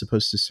 are not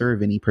supposed to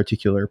serve any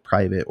particular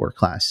private or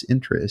class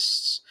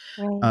interests.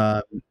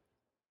 Right.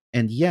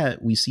 And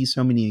yet we see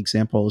so many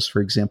examples, for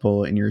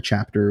example, in your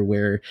chapter,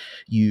 where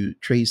you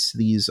trace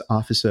these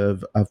Office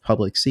of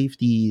Public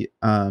Safety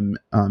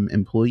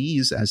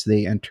employees as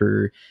they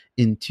enter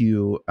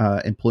into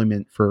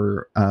employment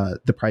for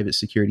the private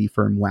security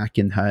firm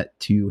Wackenhut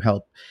to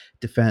help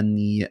defend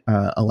the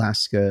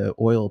Alaska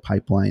oil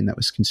pipeline that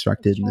was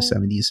constructed in the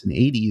 70s and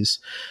 80s.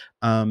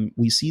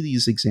 We see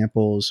these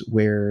examples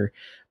where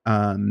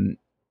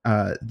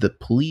the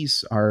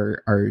police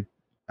are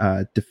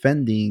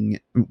defending,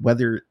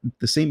 whether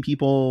the same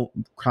people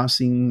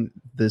crossing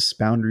this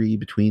boundary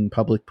between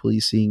public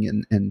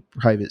policing and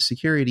private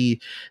security,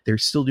 they're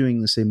still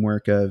doing the same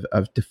work of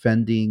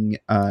defending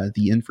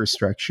the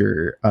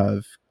infrastructure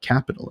of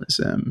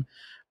capitalism.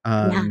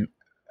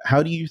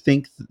 How do you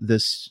think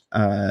this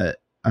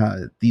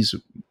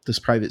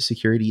private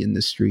security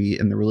industry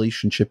and the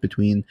relationship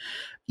between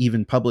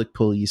even public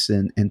police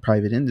and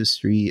private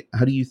industry,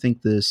 how do you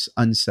think this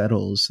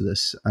unsettles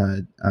this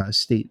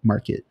state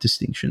market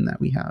distinction that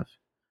we have?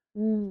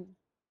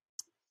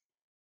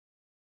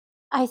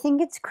 I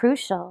think it's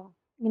crucial.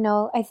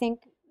 I think,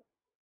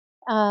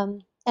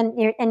 and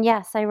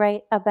yes, I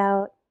write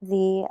about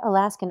the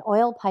Alaskan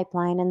oil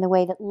pipeline and the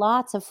way that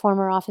lots of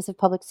former Office of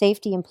Public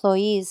Safety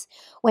employees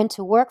went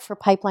to work for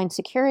pipeline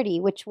security,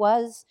 which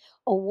was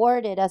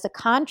awarded as a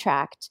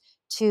contract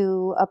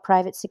to a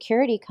private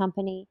security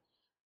company.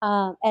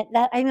 And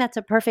I think that's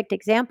a perfect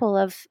example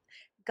of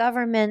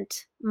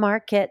government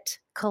market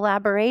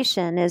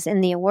collaboration, is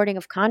in the awarding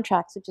of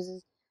contracts, which is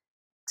an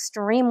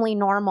extremely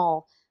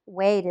normal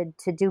way to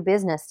do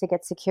business, to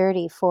get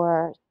security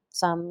for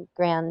some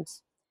grand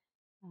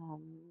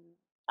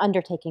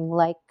undertaking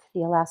like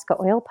the Alaska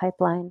oil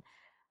pipeline.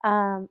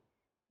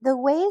 The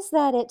ways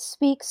that it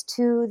speaks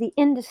to the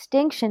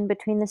indistinction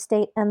between the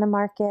state and the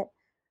market.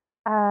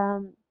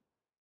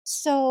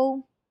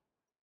 So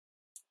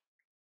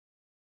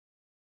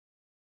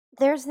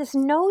there's this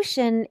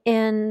notion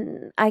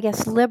in, I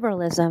guess,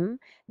 liberalism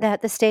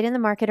that the state and the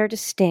market are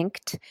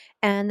distinct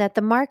and that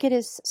the market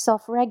is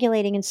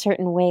self-regulating in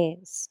certain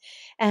ways.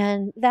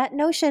 And that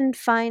notion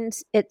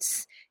finds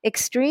its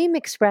extreme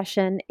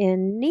expression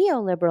in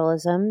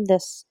neoliberalism,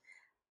 this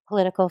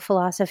political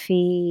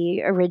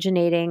philosophy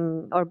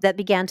originating, or that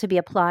began to be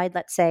applied,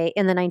 let's say,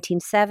 in the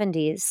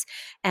 1970s,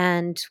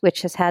 and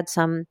which has had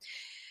some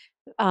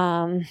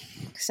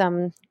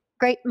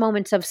great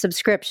moments of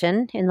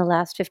subscription in the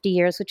last 50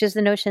 years, which is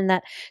the notion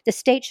that the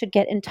state should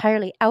get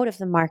entirely out of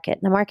the market.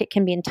 The market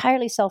can be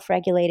entirely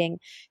self-regulating.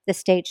 The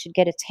state should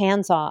get its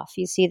hands off.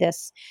 You see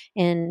this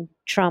in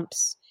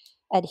Trump's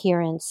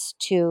adherence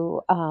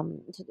to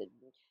the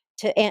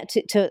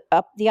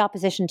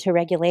opposition to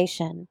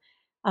regulation,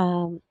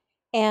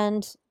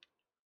 and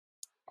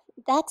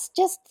that's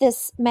just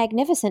this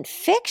magnificent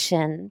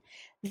fiction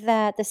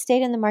that the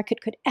state and the market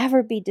could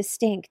ever be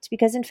distinct.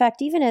 Because, in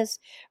fact, even as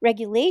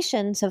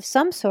regulations of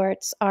some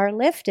sorts are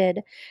lifted,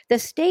 the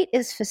state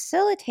is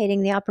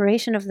facilitating the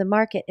operation of the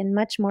market in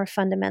much more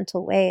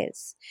fundamental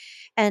ways,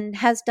 and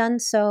has done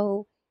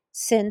so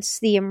since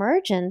the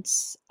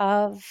emergence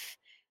of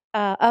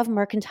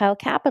mercantile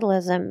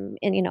capitalism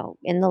in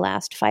the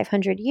last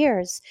 500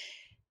 years.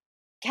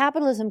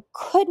 Capitalism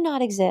could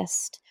not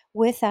exist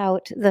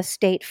without the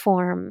state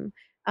form.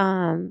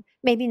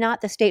 Maybe not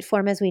the state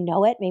form as we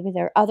know it. Maybe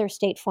there are other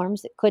state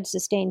forms that could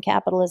sustain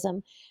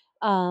capitalism.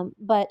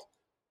 But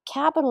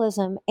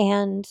capitalism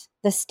and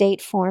the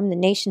state form, the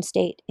nation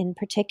state in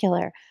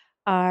particular,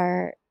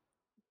 are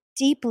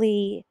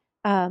deeply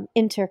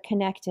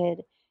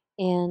interconnected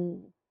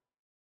in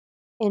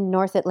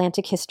North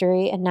Atlantic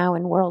history and now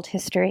in world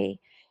history.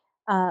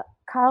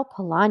 Karl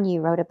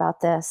Polanyi wrote about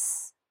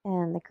this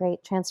in The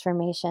Great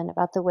Transformation,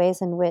 about the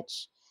ways in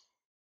which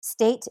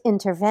state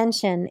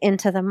intervention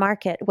into the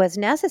market was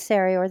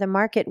necessary, or the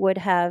market would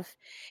have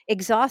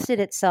exhausted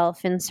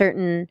itself in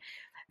certain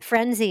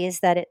frenzies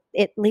that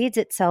it leads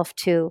itself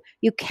to.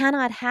 You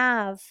cannot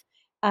have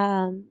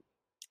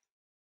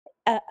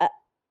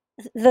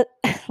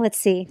let's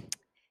see,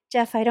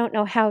 Jeff, I don't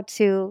know how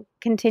to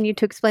continue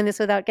to explain this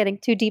without getting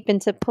too deep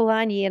into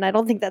Polanyi, and I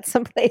don't think that's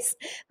someplace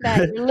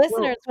that your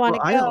listeners want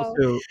to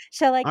go.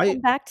 Shall I come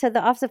back to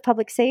the Office of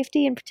Public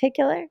Safety in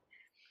particular?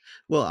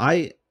 Well,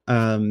 I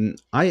do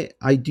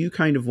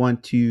kind of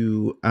want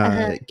to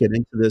get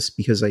into this,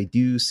 because I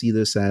do see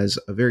this as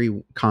a very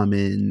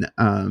common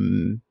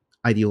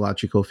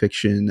ideological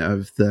fiction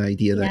of the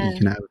idea that you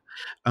can have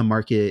a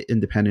market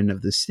independent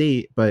of the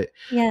state. But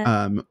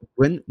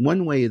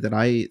one way that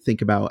I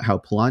think about how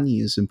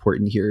Polanyi is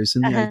important here is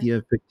in the idea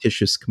of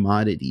fictitious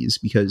commodities,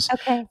 because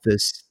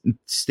this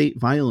state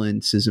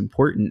violence is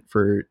important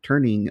for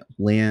turning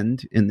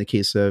land, in the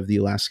case of the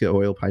Alaska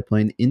oil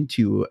pipeline,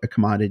 into a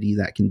commodity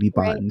that can be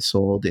bought and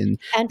sold and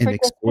for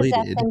exploited.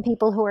 dispossessing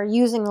people who are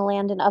using the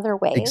land in other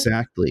ways.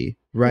 Exactly.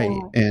 Right.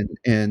 Yeah.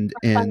 And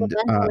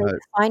fundamentally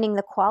defining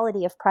the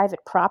quality of private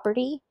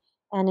property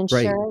and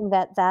ensuring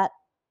that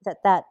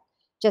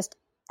just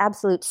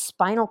absolute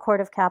spinal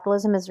cord of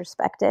capitalism is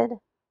respected.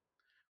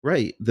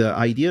 Right. The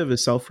idea of a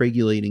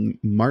self-regulating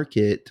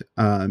market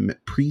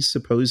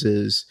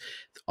presupposes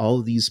all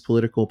of these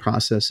political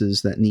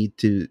processes that need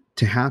to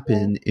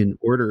happen in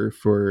order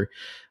for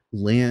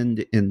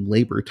land and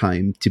labor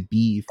time to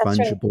be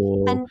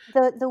fungible. Right.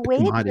 And the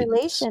wage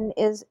relation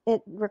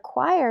it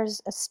requires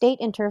a state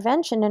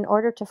intervention in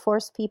order to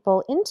force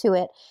people into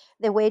it.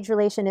 The wage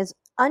relation is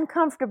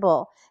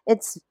uncomfortable.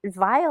 It's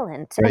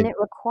violent, and it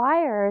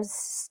requires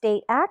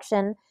state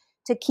action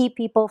to keep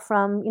people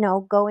from,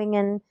 going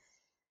and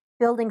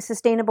building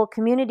sustainable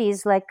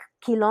communities like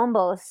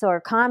quilombos or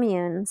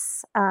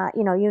communes.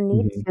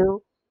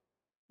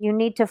 You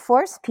need to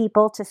force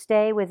people to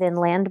stay within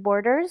land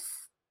borders.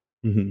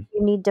 You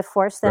need to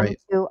force them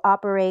to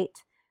operate,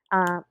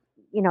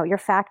 your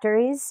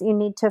factories. You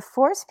need to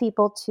force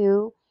people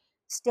to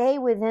stay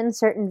within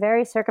certain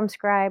very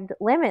circumscribed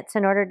limits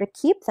in order to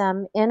keep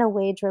them in a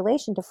wage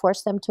relation, to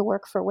force them to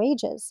work for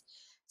wages.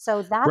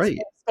 So that's where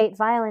state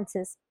violence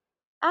is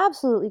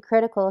absolutely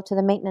critical to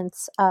the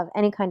maintenance of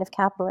any kind of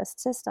capitalist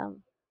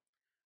system.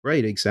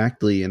 Right,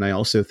 exactly. And I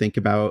also think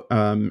about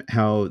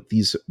how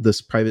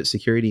this private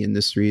security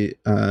industry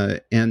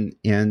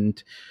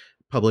and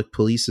public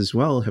police as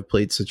well have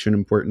played such an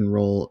important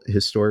role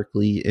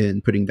historically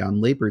in putting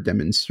down labor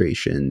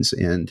demonstrations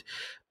and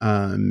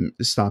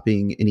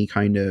stopping any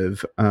kind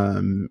of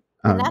and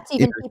that's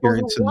even people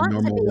who want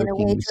to be in a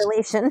wage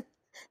relation.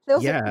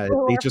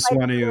 They just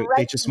want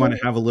to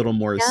have a little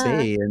more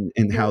say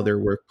in how their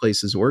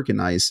workplace is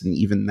organized. And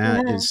even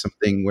that is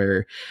something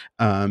where,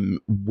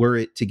 were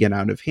it to get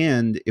out of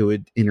hand, it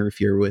would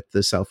interfere with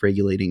the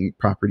self-regulating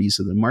properties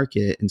of the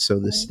market. And so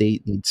the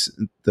state needs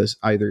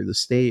either the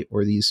state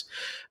or these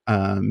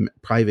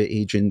private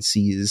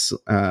agencies,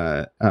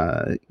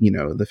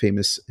 the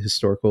famous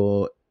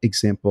historical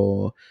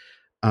example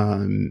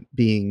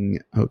being,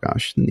 oh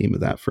gosh, the name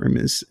of that firm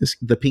is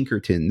the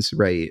Pinkertons,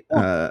 right?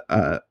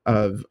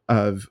 Of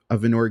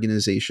an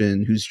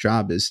organization whose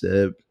job is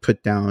to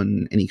put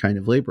down any kind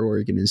of labor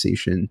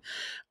organization.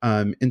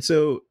 And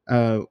so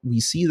we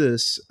see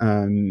this,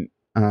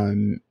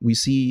 we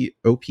see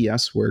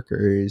OPS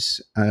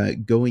workers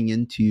going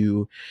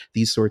into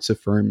these sorts of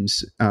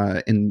firms,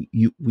 and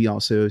we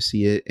also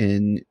see it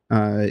in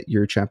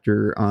your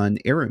chapter on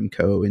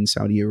Aramco in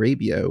Saudi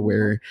Arabia,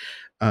 where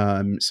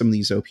some of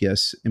these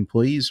OPS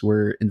employees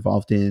were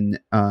involved in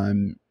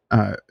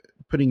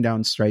putting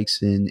down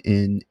strikes in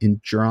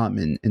Jur'am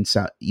in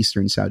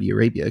eastern Saudi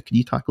Arabia. Could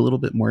you talk a little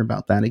bit more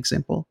about that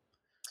example?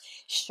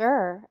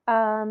 Sure.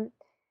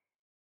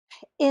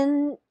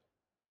 In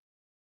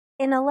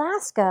in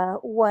Alaska,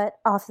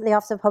 the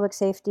Office of Public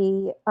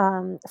Safety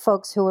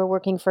folks who were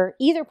working for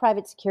either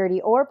private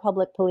security or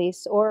public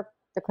police or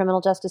the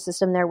criminal justice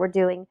system there were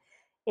doing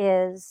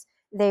is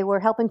they were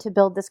helping to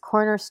build this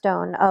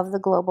cornerstone of the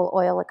global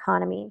oil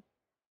economy.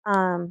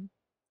 Um,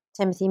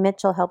 Timothy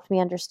Mitchell helped me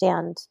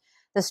understand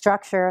the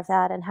structure of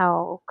that and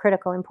how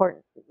critically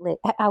important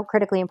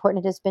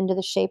it has been to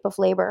the shape of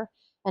labor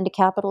and to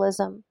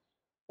capitalism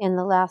in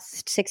the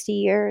last 60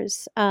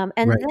 years. And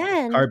Right.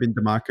 then Carbon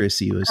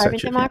Democracy was Carbon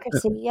such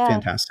Democracy, yeah.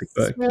 fantastic It's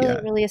book. really,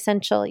 Yeah. really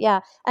essential. Yeah.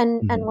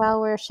 And Hmm. while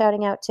we're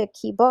shouting out to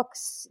key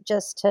books,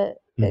 just to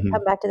Hmm.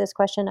 come back to this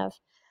question of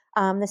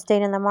the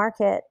state and the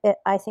market,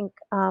 I think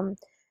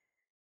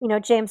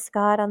James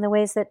Scott on the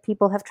ways that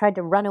people have tried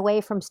to run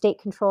away from state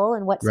control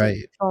and what state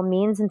Right. control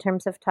means in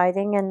terms of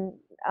tithing and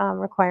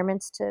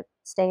requirements to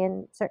stay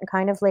in certain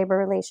kind of labor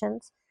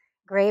relations.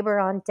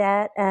 Graeber on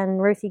debt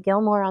and Ruthie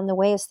Gilmore on the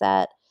ways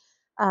that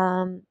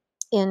um,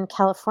 in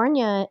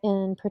California,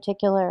 in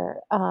particular,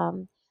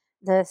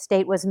 the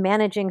state was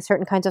managing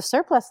certain kinds of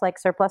surplus, like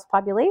surplus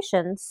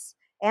populations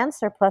and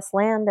surplus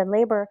land and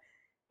labor.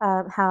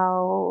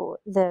 How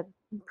the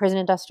prison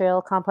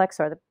industrial complex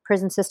or the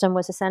prison system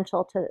was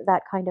essential to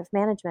that kind of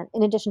management,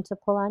 in addition to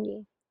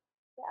Polanyi.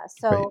 Yeah.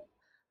 Right.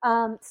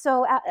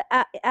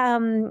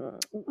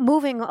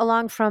 Moving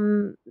along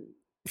from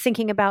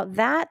thinking about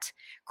that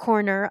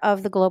corner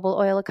of the global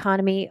oil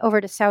economy over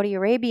to Saudi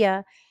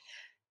Arabia,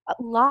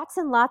 lots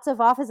and lots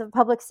of Office of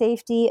Public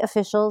Safety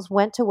officials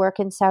went to work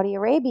in Saudi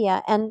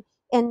Arabia, and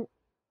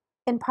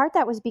in part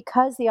that was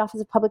because the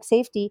Office of Public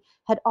Safety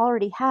had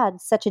already had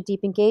such a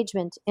deep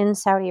engagement in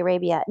Saudi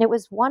Arabia, and it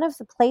was one of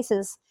the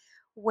places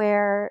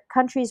where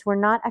countries were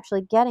not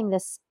actually getting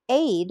this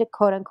aid,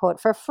 quote unquote,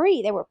 for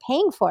free. They were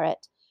paying for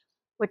it,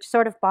 which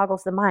sort of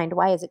boggles the mind.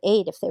 Why is it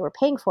aid if they were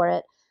paying for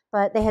it?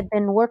 But they had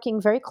been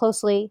working very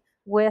closely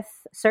with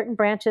certain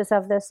branches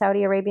of the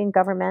Saudi Arabian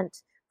government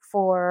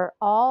for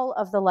all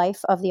of the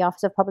life of the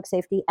Office of Public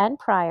Safety and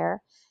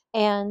prior.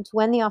 And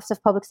when the Office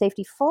of Public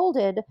Safety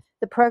folded,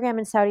 the program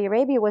in Saudi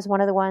Arabia was one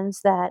of the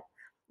ones that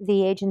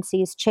the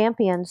agency's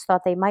champions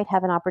thought they might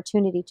have an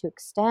opportunity to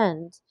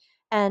extend.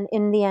 And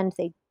in the end,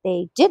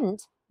 they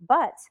didn't,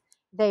 but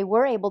they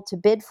were able to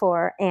bid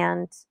for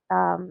and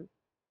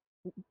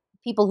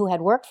people who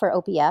had worked for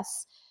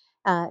OPS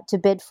to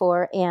bid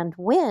for and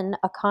win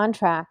a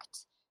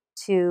contract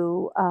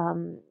to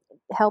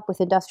help with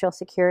industrial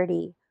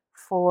security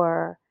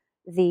for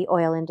the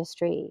oil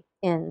industry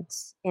in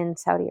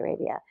Saudi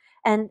Arabia.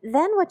 And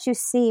then what you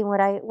see,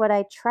 what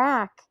I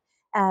track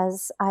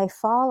as I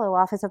follow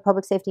Office of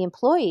Public Safety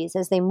employees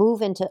as they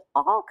move into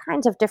all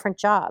kinds of different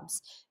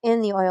jobs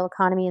in the oil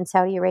economy in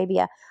Saudi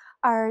Arabia,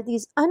 are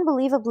these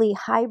unbelievably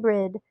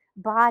hybrid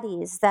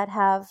bodies that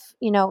have,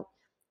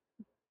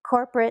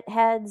 corporate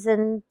heads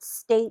and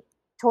state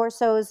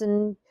torsos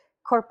and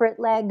corporate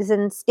legs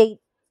and state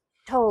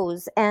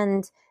toes,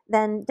 and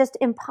then just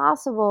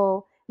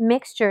impossible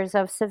mixtures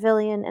of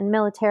civilian and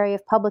military,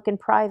 of public and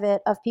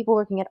private, of people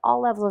working at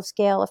all levels of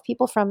scale, of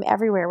people from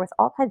everywhere with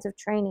all kinds of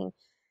training.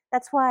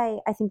 That's why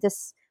I think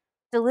this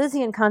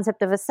Deleuzian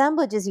concept of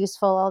assemblage is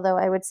useful, although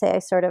I would say I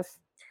sort of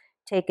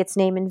take its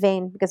name in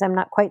vain because I'm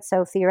not quite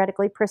so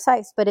theoretically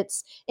precise, but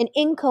it's an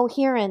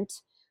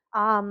incoherent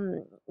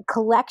um,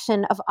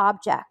 collection of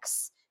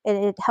objects.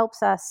 It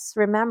helps us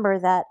remember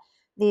that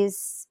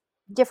these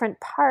different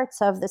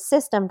parts of the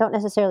system don't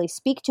necessarily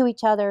speak to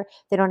each other.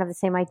 They don't have the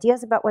same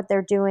ideas about what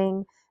they're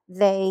doing.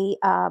 They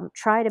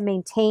try to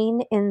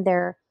maintain in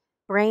their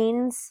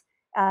brains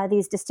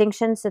these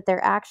distinctions that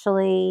they're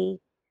actually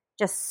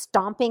just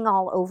stomping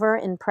all over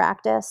in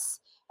practice.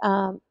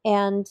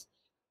 And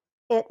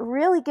it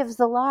really gives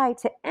the lie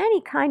to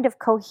any kind of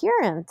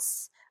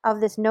coherence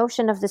of this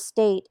notion of the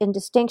state in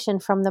distinction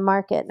from the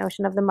market,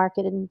 notion of the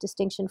market in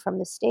distinction from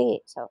the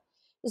state. So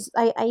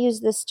I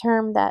use this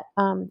term that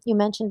you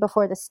mentioned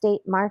before, the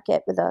state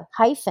market with a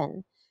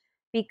hyphen,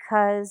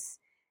 because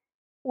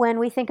when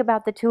we think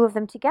about the two of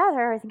them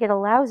together, I think it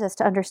allows us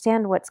to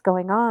understand what's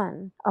going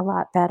on a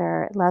lot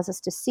better. It allows us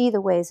to see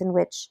the ways in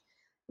which,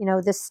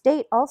 the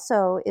state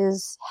also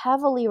is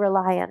heavily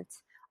reliant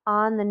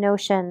on the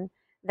notion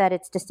that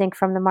it's distinct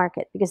from the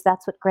market, because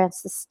that's what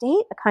grants the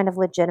state a kind of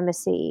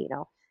legitimacy.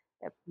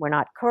 We're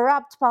not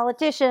corrupt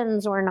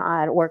politicians, we're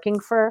not working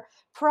for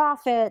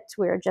profit,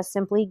 we're just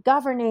simply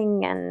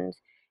governing and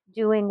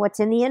doing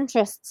what's in the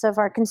interests of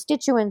our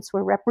constituents,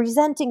 we're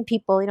representing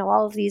people,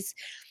 all of these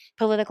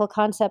political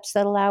concepts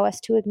that allow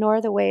us to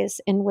ignore the ways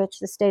in which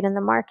the state and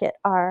the market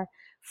are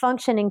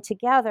functioning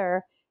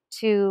together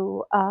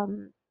to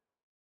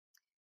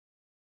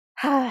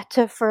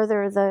to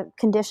further the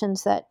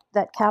conditions that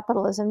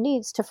capitalism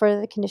needs, to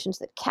further the conditions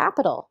that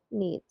capital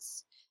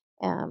needs,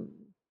 um,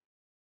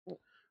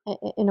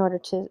 in order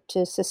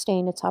to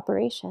sustain its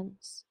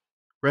operations.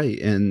 Right,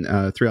 and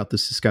throughout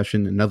this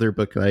discussion, another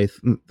book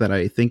that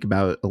I think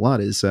about a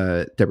lot is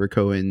Deborah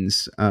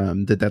Cohen's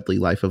 "The Deadly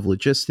Life of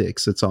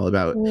Logistics." It's all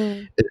about,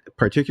 Mm,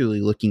 particularly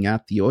looking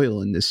at the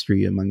oil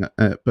industry,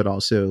 but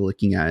also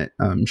looking at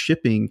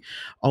shipping,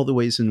 all the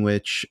ways in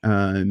which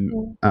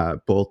mm,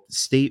 both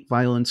state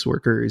violence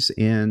workers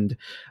and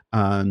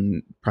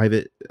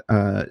private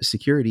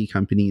security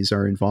companies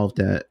are involved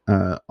at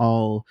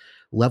all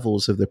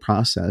levels of the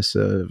process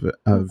of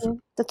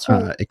that's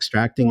right.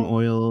 extracting Yeah.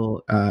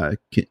 oil,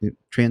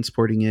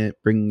 transporting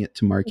it, bringing it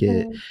to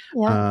market,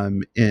 Yeah,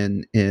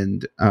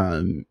 and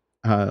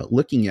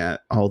looking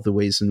at all the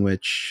ways in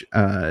which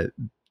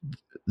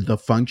the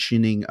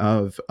functioning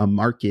of a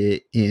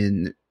market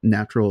in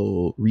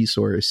natural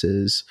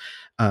resources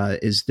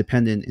is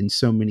dependent in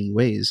so many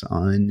ways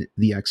on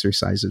the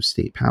exercise of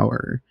state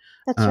power.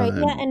 that's right.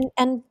 Yeah, Um,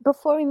 and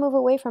before we move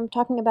away from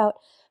talking about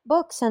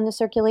books and the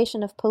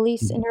circulation of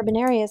police in urban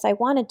areas, I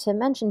wanted to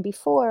mention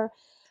before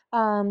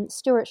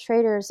Stuart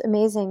Schrader's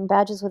amazing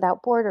Badges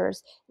Without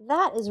Borders.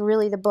 That is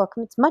really the book.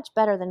 It's much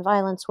better than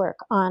violence work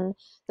on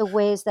the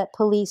ways that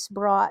police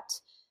brought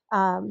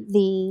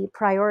the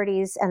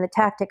priorities and the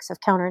tactics of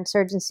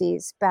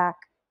counterinsurgencies back,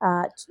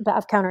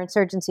 of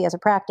counterinsurgency as a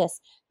practice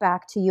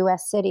back to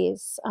U.S.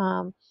 cities.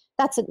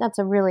 That's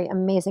a really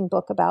amazing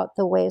book about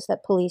the ways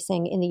that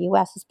policing in the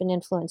U.S. has been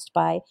influenced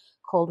by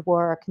Cold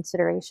War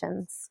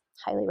considerations.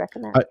 Highly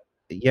recommend. I,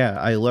 yeah,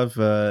 I love.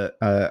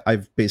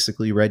 I've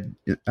basically read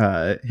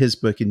his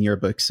book and your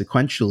book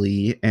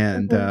sequentially,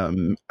 and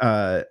Hmm.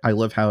 I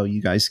love how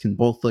you guys can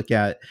both look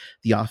at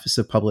the Office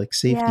of Public Yeah.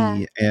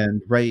 Safety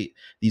and write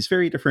these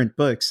very different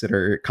books that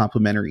are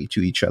complementary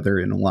to each other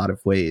in a lot of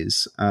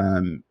ways.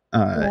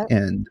 Yeah.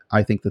 And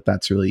I think that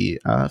that's really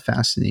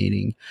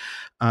fascinating.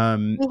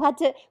 Um, We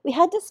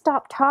had to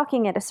stop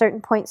talking at a certain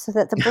point so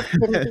that the books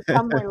didn't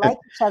become more like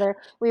each other.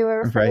 We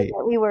were afraid right,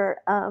 that we were,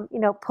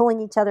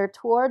 pulling each other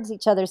towards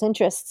each other's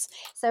interests.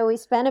 So we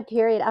spent a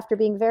period after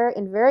being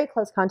in very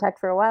close contact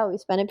for a while. We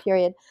spent a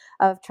period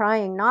of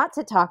trying not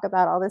to talk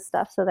about all this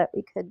stuff so that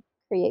we could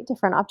create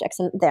different objects.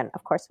 And then,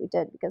 of course, we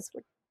did because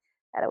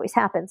that always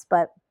happens.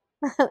 But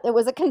it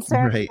was a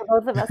concern right, for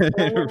both of us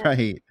going in it.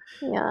 right.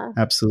 Yeah.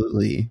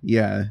 Absolutely,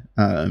 yeah.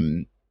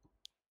 Um,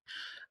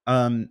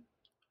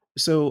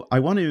 So I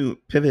want to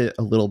pivot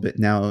a little bit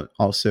now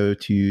also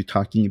to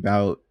talking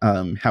about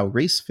how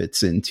race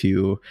fits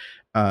into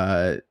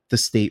the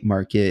state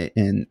market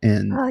and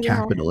Oh, yeah.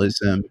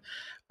 capitalism.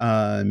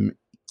 Um,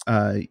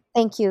 uh,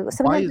 Thank you. why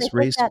Sometimes I is take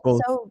race that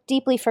both so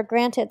deeply for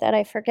granted that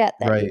I forget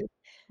right,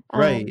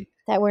 right,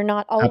 that we're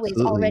not always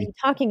absolutely, already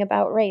talking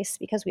about race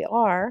because we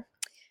are,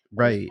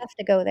 but we right, have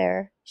to go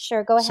there.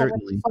 Sure, go ahead. Let's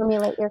certainly.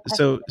 formulate your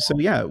question. So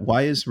yeah,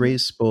 why is Mhm.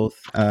 race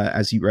both,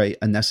 as you write,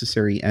 a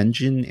necessary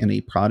engine and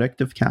a product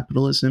of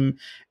capitalism,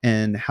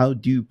 and how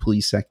do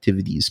police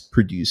activities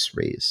produce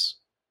race?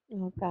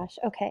 Oh gosh.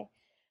 Okay.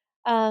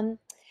 Um,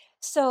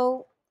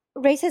 so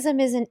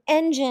racism is an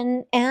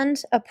engine and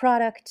a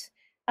product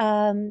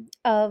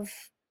of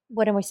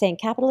what am I saying?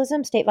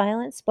 Capitalism, state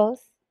violence,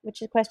 both. Which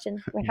is the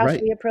question. How should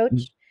Right. we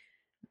approach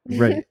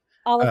Right.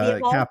 all of the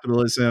above?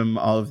 Capitalism,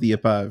 all of the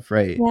above.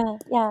 Right. Yeah,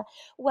 yeah.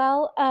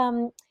 Well,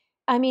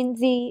 I mean,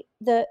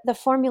 the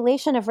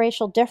formulation of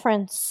racial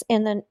difference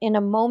in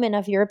a moment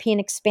of European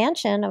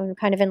expansion, of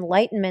kind of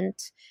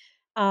Enlightenment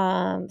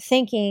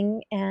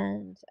thinking,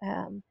 and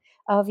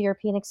of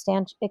European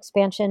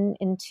expansion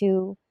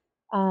into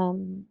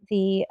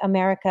the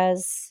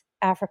Americas,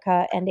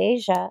 Africa, and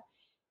Asia,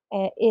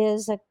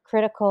 is a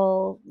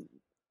critical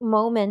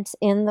moment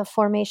in the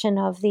formation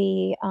of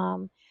the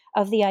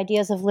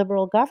ideas of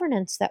liberal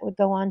governance that would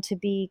go on to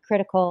be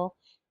critical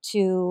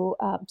to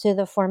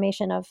the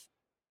formation of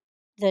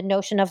the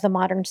notion of the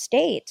modern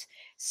state.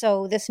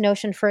 So this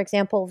notion, for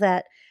example,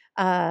 that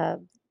uh,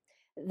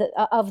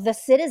 of the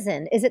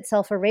citizen is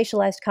itself a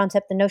racialized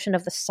concept. The notion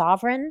of the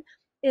sovereign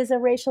is a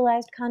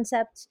racialized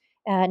concept.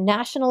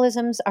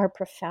 Nationalisms are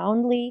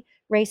profoundly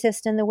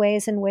racist in the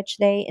ways in which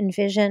they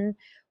envision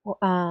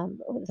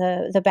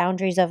the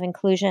boundaries of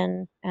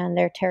inclusion and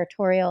their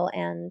territorial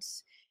and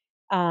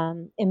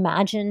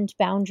imagined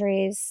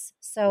boundaries.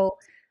 So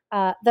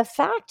the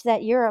fact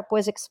that Europe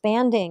was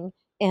expanding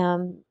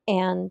and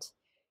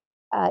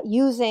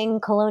using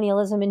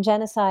colonialism and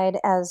genocide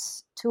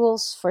as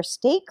tools for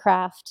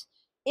statecraft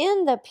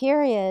in the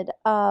period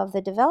of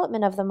the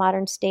development of the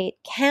modern state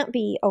can't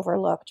be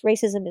overlooked.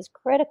 Racism is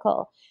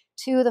critical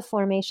to the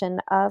formation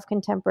of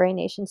contemporary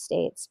nation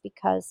states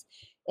because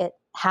it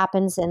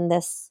happens in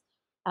this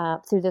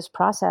through this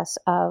process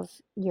of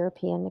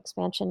European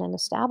expansion and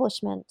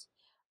establishment.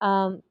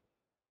 Um,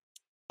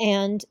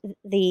 and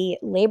the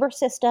labor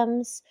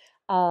systems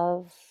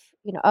of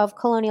of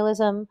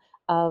colonialism,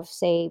 of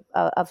say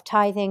of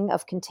tithing,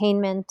 of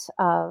containment,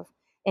 of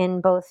in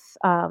both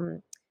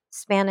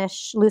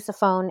Spanish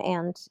Lusophone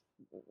and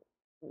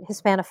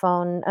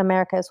Hispanophone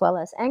America, as well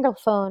as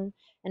Anglophone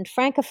and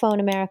Francophone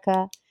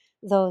America.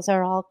 Those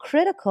are all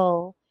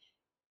critical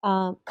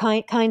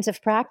kinds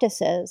of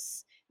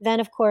practices. Then,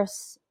 of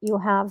course, you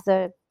have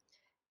the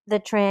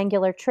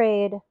triangular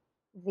trade,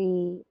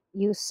 the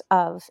use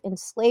of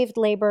enslaved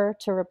labor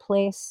to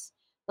replace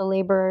the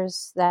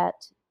laborers that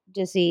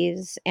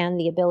disease and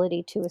the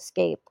ability to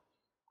escape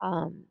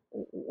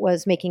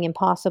was making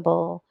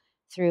impossible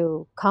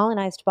through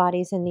colonized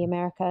bodies in the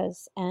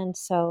Americas. And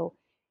so,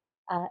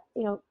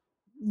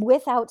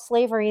 without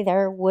slavery,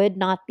 there would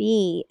not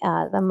be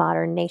the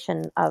modern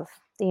nation of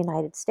the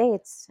United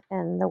States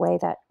in the way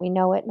that we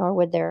know it, nor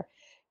would there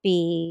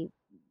be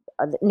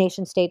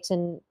nation states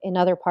in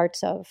other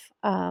parts of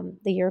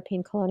the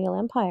European colonial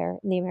empire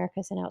in the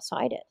Americas and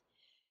outside it.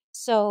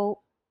 So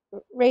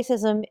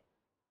racism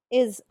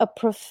is a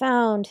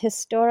profound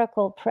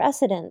historical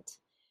precedent.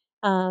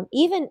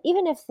 Even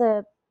if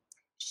the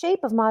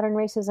shape of modern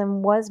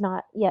racism was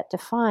not yet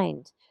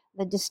defined,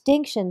 the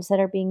distinctions that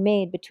are being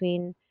made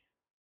between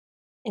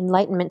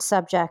Enlightenment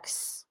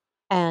subjects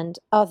and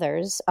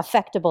others,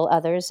 affectable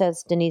others,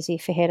 as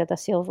Denise Ferreira da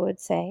Silva would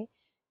say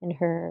in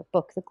her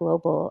book, The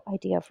Global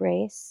Idea of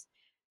Race,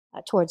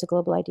 Towards a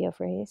Global Idea of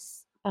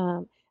Race.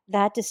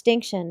 That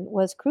distinction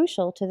was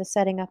crucial to the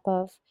setting up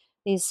of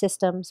these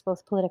systems,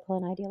 both political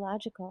and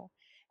ideological.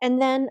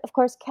 And then, of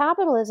course,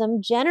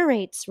 capitalism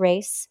generates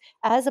race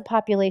as a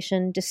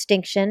population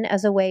distinction,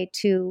 as a way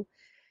to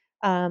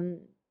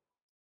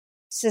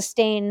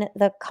sustain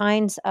the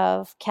kinds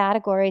of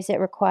categories it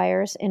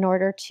requires in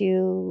order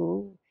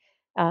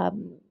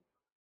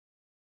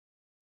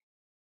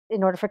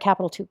for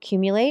capital to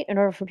accumulate, in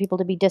order for people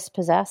to be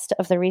dispossessed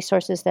of the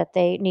resources that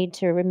they need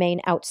to remain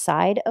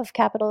outside of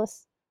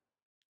capitalist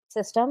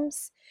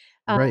systems.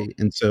 Right.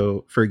 And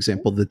so, for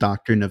example, the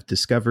doctrine of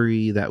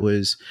discovery that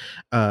was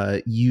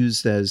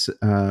used as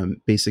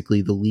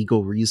basically the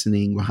legal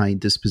reasoning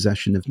behind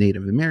dispossession of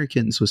Native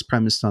Americans was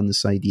premised on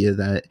this idea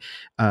that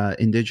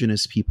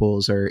indigenous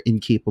peoples are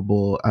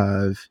incapable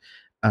of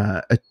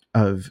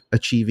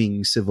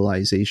achieving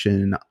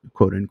civilization,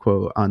 quote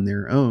unquote, on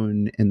their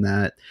own, and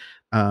that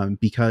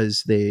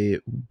because they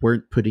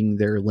weren't putting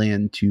their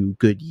land to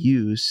good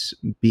use,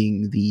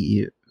 being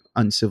the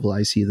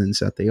uncivilized heathens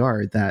that they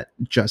are, that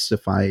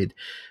justified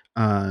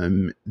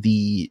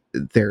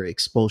their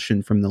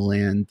expulsion from the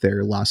land,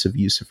 their loss of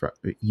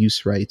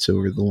use rights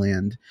over the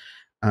land,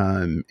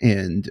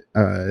 and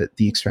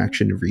the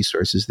extraction of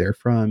resources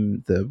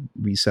therefrom, the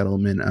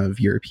resettlement of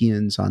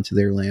Europeans onto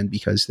their land,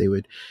 because they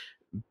would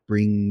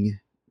bring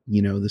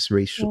this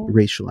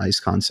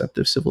racialized concept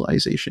of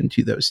civilization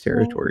to those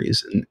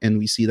territories. And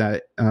we see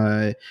that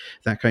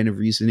that kind of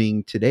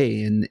reasoning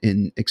today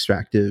in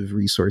extractive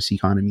resource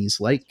economies,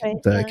 like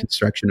the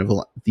construction of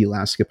the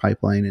Alaska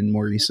pipeline, and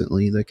more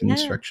recently the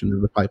construction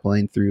of the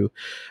pipeline through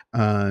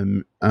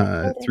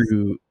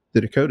through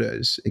the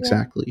Dakotas.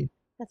 Exactly.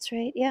 That's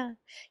right. Yeah.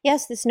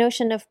 Yes, this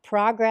notion of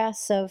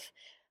progress, of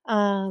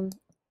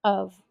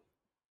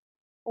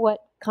what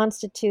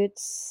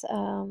constitutes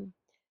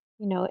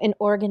an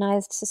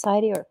organized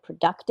society or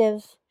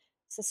productive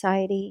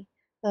society.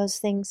 Those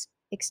things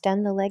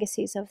extend the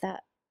legacies of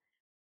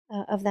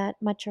that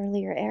much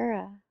earlier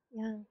era.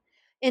 Yeah.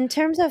 In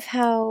terms of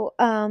how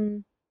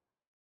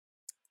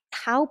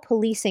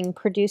policing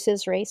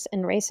produces race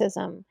and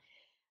racism,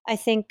 I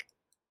think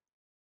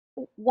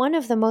one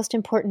of the most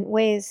important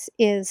ways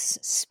is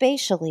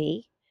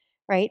spatially,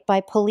 right?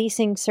 By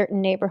policing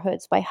certain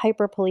neighborhoods, by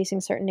hyper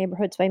policing certain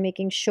neighborhoods, by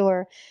making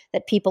sure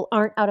that people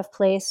aren't out of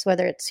place,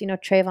 whether it's,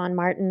 Trayvon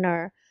Martin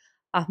or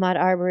Ahmaud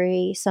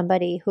Arbery,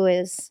 somebody who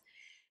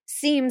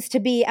seems to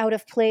be out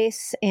of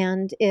place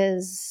and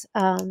whose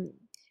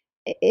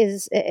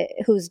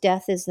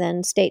death is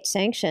then state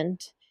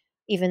sanctioned,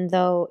 even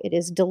though it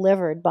is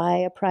delivered by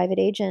a private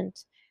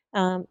agent.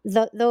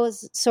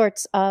 Those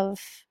sorts of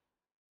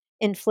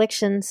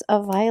inflictions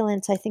of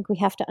violence, I think we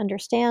have to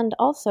understand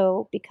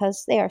also,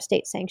 because they are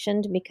state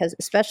sanctioned, because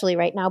especially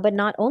right now, but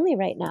not only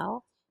right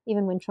now,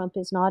 even when Trump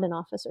is not in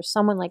office, or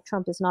someone like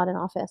Trump is not in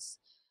office,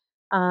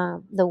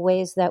 the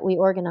ways that we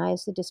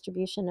organize the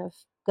distribution of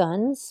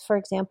guns, for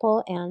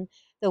example, and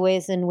the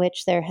ways in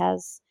which there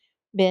has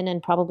been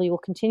and probably will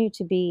continue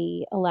to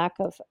be a lack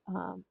of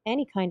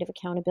any kind of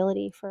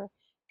accountability for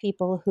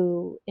people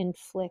who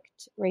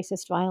inflict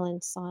racist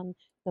violence on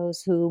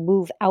those who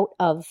move out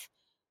of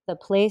the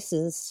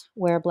places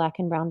where Black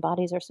and brown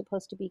bodies are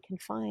supposed to be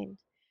confined.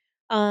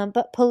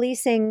 But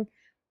policing,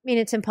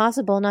 it's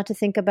impossible not to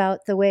think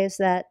about the ways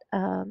that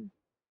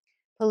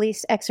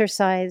police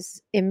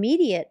exercise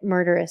immediate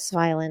murderous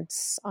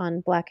violence on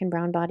Black and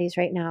brown bodies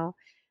right now.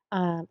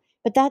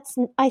 But that's,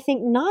 I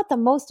think, not the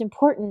most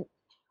important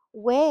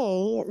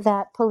way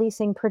that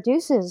policing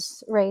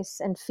produces race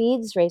and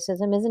feeds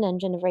racism, is an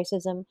engine of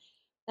racism.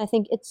 I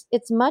think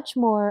it's much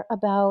more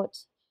about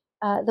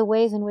the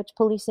ways in which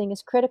policing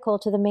is critical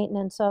to the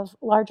maintenance of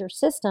larger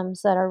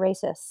systems that are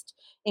racist,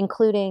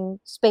 including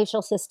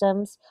spatial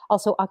systems,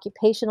 also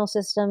occupational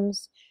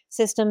systems,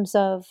 systems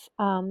of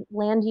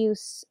land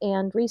use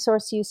and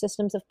resource use,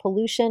 systems of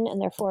pollution,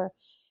 and therefore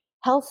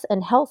health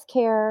and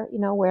healthcare.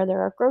 Where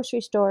there are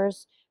grocery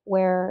stores,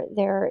 where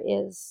there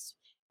is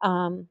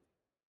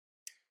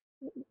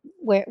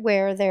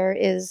where there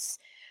is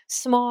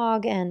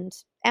smog and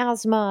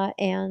asthma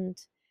and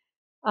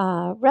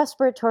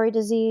respiratory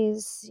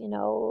disease,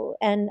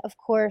 and of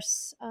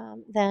course,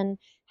 then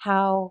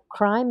how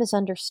crime is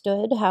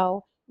understood,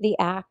 how the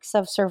acts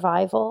of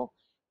survival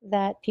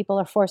that people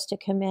are forced to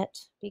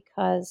commit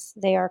because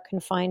they are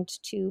confined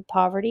to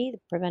poverty,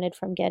 prevented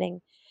from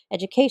getting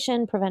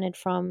education, prevented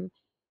from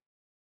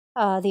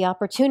the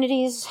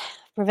opportunities,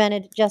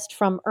 prevented just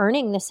from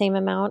earning the same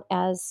amount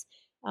as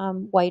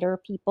whiter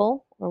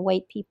people or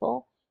white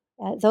people.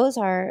 Those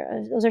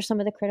are some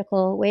of the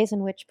critical ways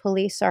in which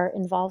police are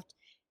involved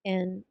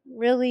in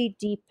really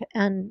deep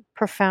and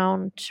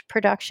profound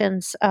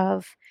productions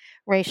of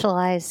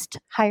racialized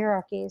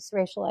hierarchies,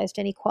 racialized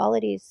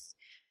inequalities.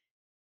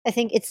 I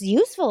think it's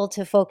useful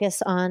to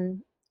focus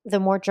on the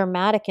more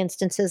dramatic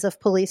instances of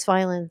police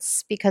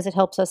violence because it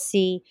helps us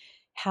see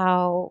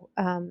how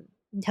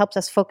it helps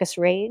us focus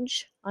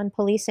rage on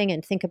policing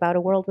and think about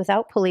a world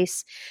without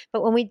police.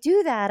 But when we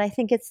do that, I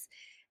think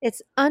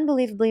it's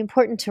unbelievably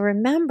important to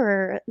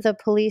remember the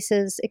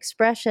police's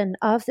expression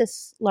of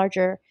this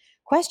larger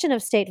question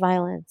of state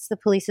violence, the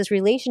police's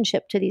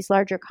relationship to these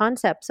larger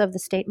concepts of the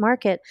state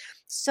market,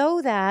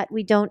 so that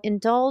we don't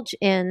indulge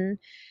in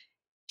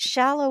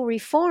shallow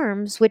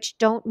reforms which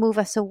don't move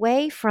us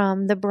away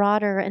from the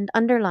broader and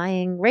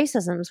underlying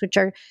racisms which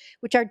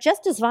are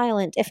just as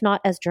violent if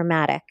not as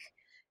dramatic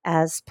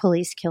as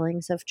police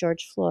killings of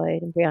George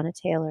Floyd and Breonna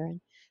Taylor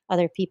and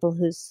other people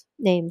whose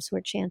names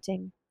we're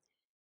chanting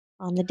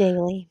on the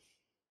daily.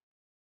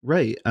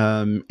 Right.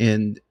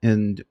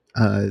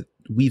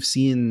 We've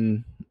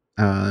seen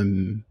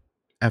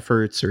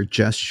efforts or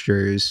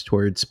gestures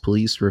towards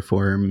police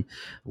reform,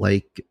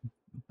 like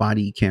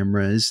body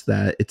cameras,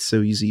 that it's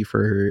so easy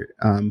for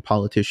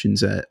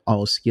politicians at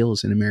all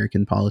scales in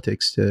American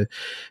politics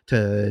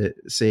to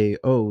say,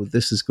 "Oh,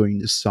 this is going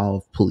to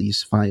solve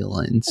police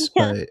violence."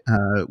 Yeah.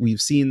 But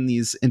we've seen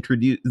these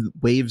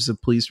waves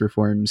of police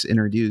reforms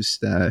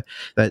introduced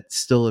that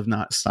still have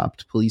not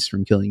stopped police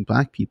from killing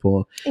Black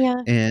people.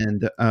 Yeah.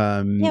 And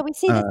Yeah, we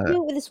see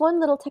this one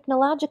little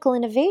technological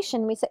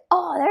innovation. We say,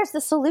 "Oh, there's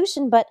the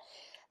solution," but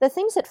the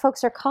things that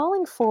folks are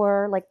calling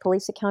for, like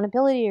police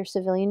accountability or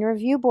civilian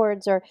review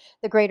boards or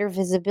the greater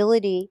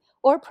visibility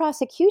or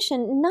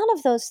prosecution, none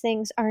of those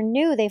things are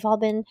new. They've all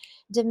been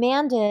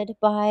demanded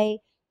by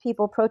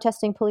people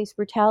protesting police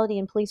brutality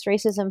and police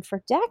racism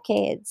for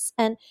decades,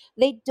 and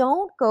they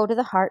don't go to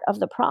the heart of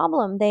the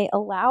problem. They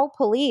allow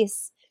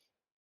police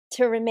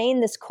to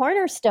remain this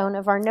cornerstone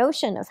of our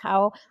notion of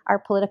how our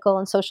political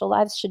and social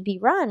lives should be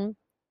run.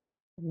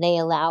 They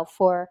allow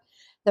for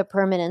the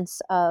permanence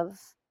of,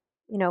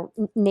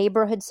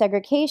 neighborhood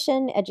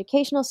segregation,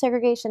 educational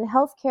segregation,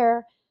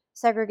 healthcare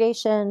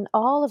segregation,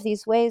 all of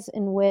these ways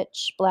in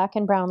which Black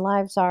and brown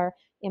lives are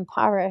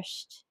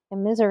impoverished,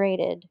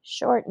 immiserated,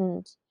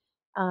 shortened.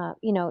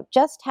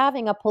 Just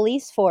having a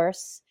police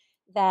force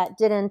that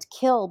didn't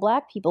kill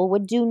Black people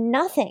would do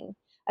nothing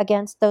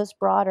against those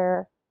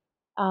broader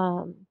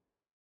um,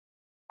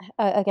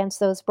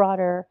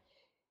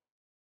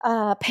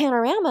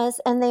 panoramas,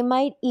 and they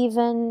might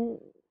even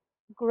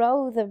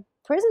grow the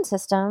prison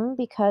system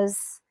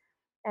because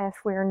if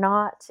we're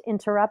not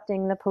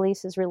interrupting the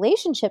police's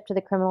relationship to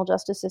the criminal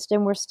justice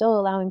system, we're still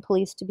allowing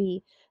police to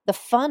be the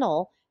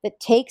funnel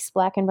that takes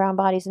Black and brown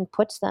bodies and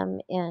puts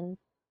them in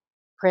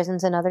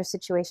prisons and other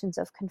situations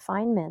of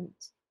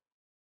confinement.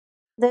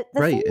 The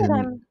thing right. that And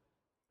I'm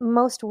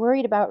most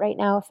worried about right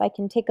now, if I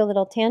can take a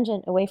little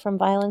tangent away from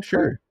violence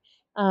work,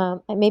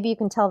 sure. and maybe you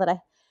can tell that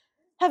I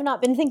have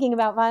not been thinking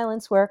about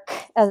violence work,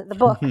 the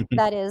book,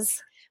 that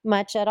is,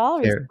 much at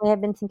all Fair. recently.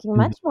 I've been thinking Mhm.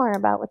 much more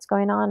about what's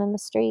going on in the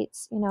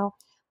streets.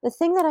 The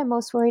thing that I'm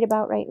most worried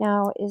about right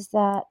now is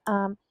that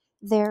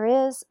there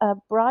is a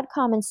broad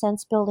common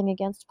sense building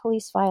against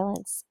police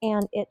violence,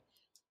 and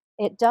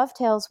it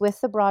dovetails with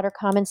the broader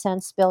common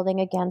sense building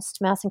against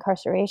mass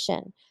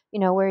incarceration,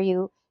 where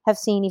you have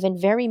seen even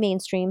very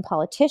mainstream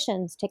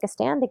politicians take a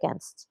stand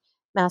against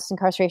mass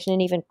incarceration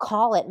and even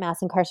call it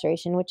mass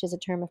incarceration, which is a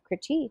term of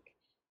critique,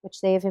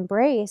 which they have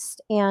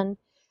embraced. And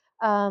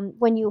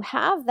when you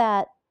have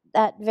that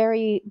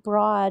very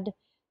broad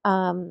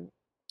um,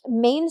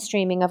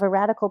 mainstreaming of a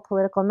radical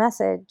political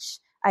message,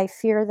 I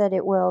fear that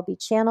it will be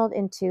channeled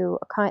into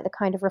the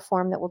kind of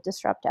reform that will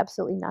disrupt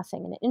absolutely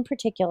nothing. And in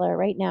particular,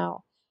 right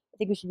now, I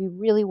think we should be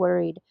really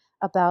worried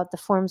about the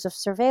forms of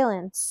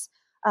surveillance,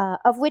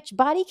 of which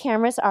body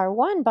cameras are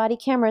one. Body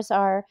cameras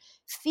are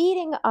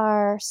feeding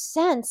our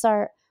sense,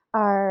 are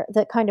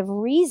the kind of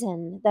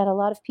reason that a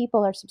lot of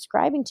people are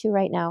subscribing to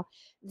right now,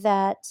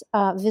 that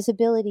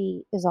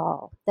visibility is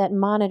all, that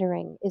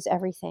monitoring is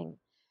everything.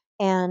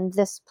 And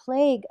this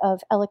plague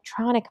of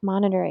electronic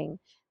monitoring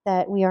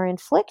that we are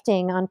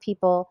inflicting on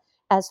people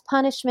as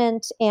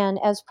punishment and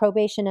as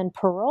probation and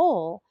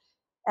parole,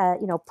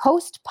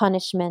 post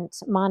punishment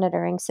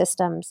monitoring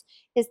systems,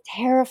 is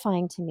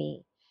terrifying to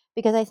me,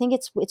 because I think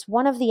it's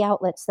one of the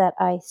outlets that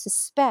I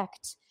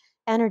suspect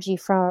energy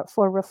for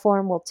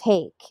reform will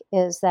take,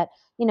 is that,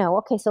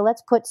 okay, so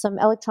let's put some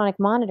electronic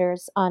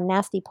monitors on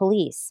nasty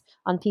police,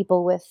 on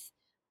people with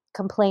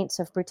complaints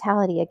of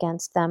brutality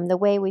against them, the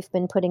way we've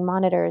been putting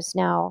monitors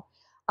now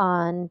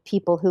on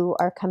people who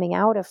are coming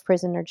out of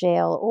prison or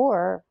jail,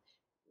 or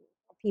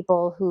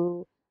people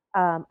who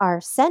are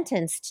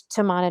sentenced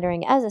to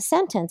monitoring as a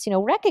sentence,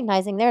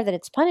 recognizing there that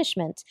it's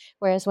punishment.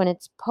 Whereas when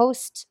it's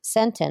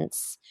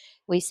post-sentence,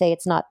 we say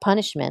it's not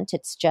punishment.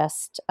 It's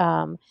just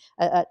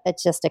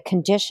it's just a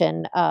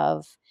condition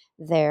of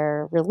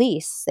their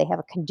release. They have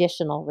a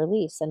conditional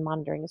release, and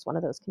monitoring is one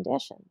of those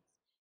conditions.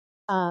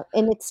 And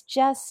it's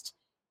just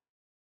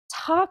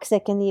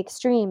toxic in the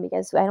extreme,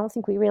 because I don't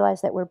think we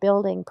realize that we're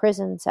building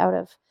prisons out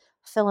of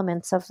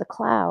filaments of the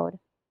cloud.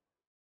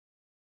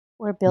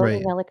 We're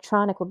building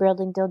Right. we're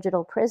building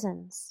digital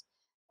prisons,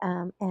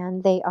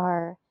 and they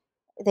have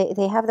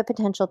the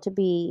potential to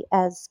be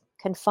as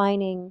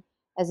confining,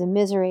 as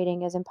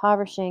immiserating, as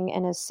impoverishing,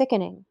 and as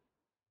sickening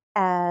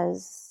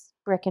as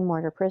brick and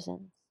mortar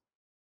prisons.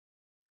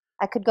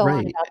 I could go on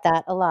Right. about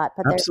that a lot,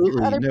 but there's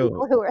Absolutely. other No,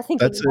 people who are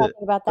thinking that's and a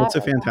talking about that that's a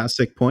right now.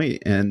 fantastic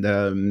point. And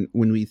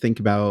when we think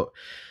about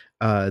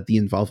the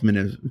involvement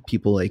of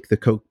people like the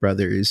Koch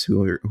brothers,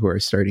 who are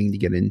starting to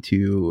get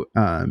into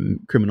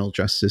criminal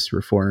justice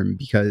reform,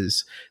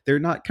 because they're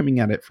not coming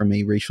at it from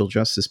a racial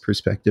justice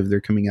perspective. They're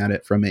coming at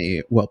it from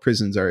a, well,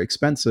 prisons are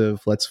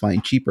expensive, let's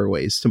find cheaper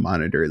ways to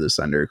monitor this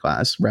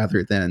underclass,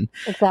 rather than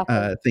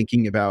Exactly.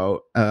 thinking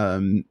about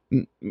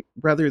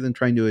rather than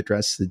trying to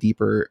address the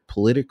deeper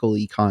political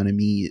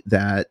economy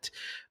that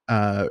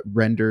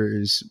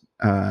renders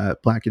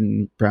Black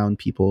and brown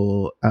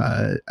people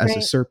as a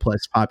Right.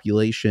 surplus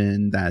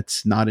population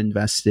that's not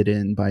invested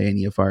in by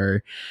any of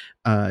our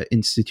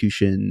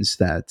institutions,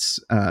 that's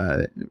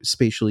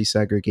spatially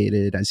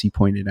segregated, as you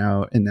pointed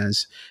out,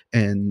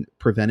 and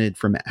prevented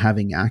from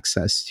having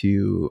access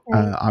to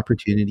Right.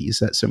 opportunities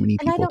that so many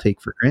And people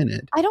take for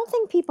granted. I don't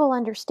think people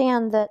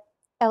understand that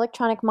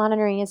electronic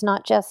monitoring is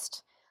not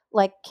just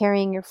like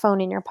carrying your phone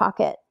in your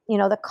pocket.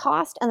 The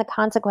cost and the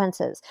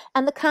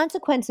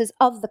consequences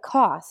of the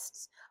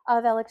costs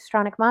of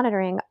electronic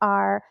monitoring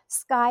are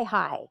sky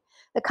high.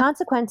 The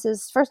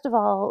consequences, first of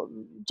all,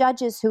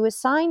 judges who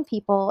assign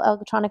people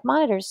electronic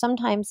monitors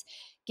sometimes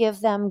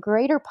give them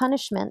greater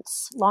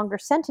punishments, longer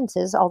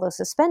sentences, although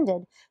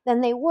suspended,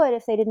 than they would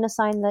if they didn't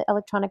assign the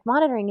electronic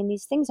monitoring. And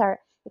these things are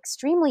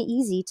extremely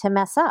easy to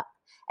mess up.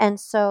 And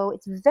so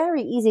it's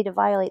very easy to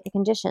violate the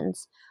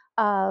conditions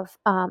of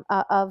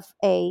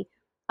a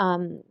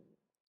um,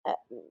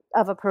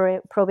 uh,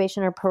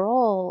 probation or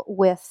parole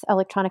with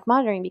electronic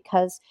monitoring,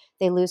 because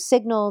they lose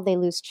signal, they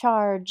lose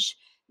charge,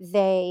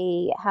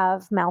 they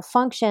have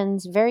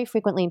malfunctions very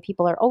frequently, and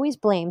people are always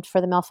blamed for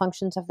the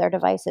malfunctions of their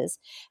devices.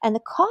 And the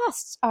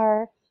costs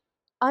are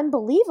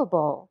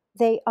unbelievable.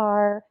 They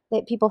are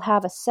that people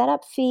have a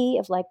setup fee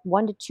of like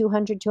 $100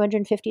 to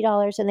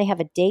 $250, and they have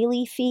a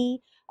daily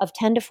fee of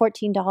 $10 to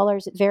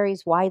 $14. It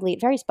varies widely.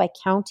 It varies by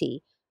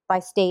county, by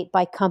state,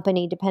 by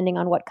company, depending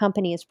on what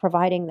company is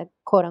providing the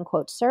quote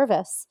unquote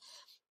service.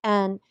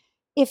 And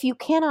if you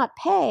cannot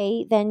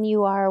pay, then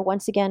you are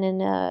once again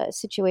in a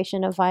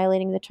situation of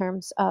violating the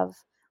terms of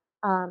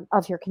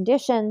your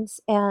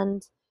conditions.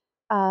 And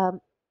um,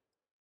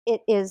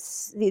 it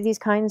is these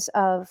kinds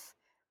of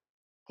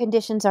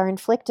conditions are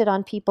inflicted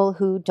on people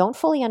who don't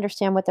fully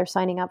understand what they're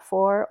signing up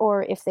for,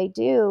 or if they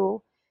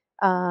do,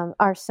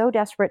 are so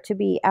desperate to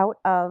be out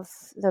of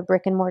the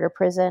brick and mortar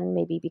prison,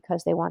 maybe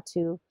because they want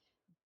to,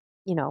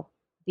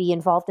 be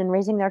involved in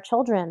raising their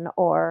children,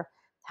 or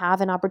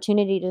have an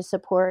opportunity to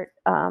support,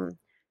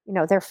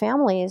 their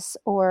families,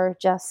 or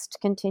just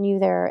continue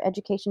their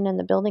education and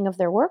the building of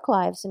their work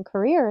lives and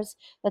careers,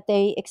 that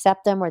they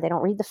accept them, or they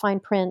don't read the fine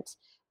print.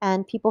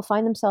 And people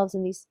find themselves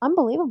in these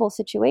unbelievable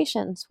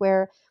situations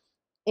where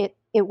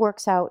it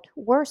works out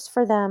worse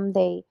for them.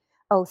 They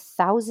owe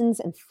thousands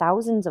and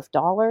thousands of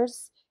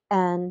dollars,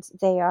 and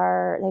they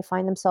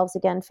find themselves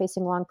again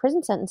facing long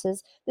prison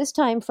sentences, this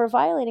time for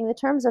violating the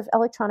terms of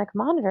electronic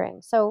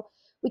monitoring. So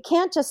we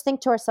can't just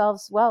think to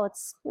ourselves, well,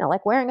 it's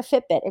like wearing a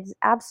Fitbit. It's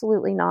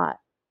absolutely not.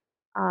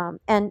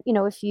 And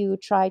if you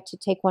try to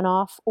take one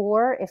off,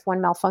 or if one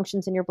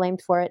malfunctions and you're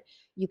blamed for it,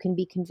 you can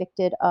be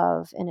convicted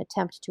of an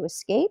attempt to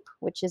escape,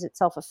 which is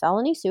itself a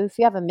felony. So if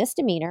you have a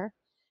misdemeanor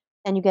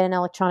and you get an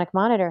electronic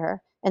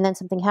monitor, and then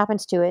something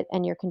happens to it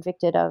and you're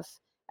convicted of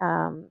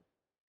um,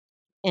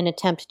 an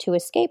attempt to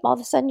escape, all of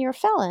a sudden you're a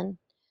felon.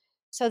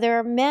 So there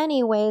are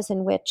many ways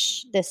in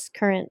which this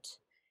current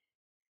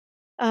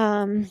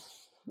um,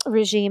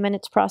 regime and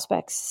its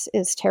prospects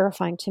is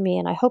terrifying to me.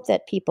 And I hope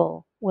that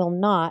people will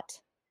not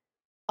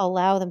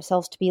allow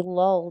themselves to be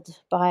lulled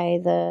by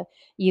the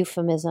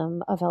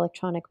euphemism of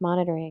electronic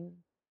monitoring.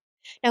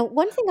 Now,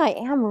 one thing I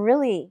am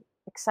really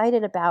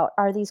excited about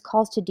are these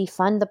calls to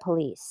defund the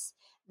police.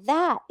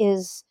 That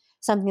is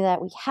something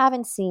that we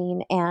haven't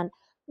seen. And,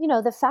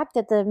 the fact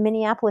that the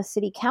Minneapolis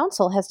City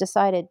Council has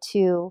decided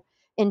to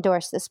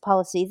endorse this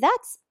policy,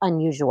 that's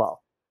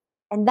unusual.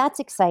 And that's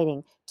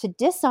exciting. To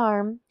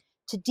disarm,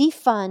 to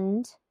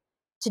defund,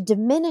 to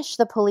diminish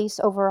the police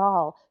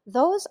overall,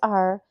 those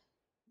are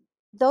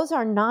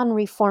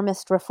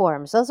non-reformist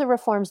reforms. Those are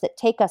reforms that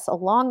take us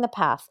along the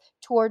path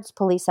towards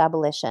police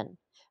abolition.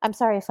 I'm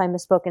sorry if I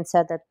misspoke and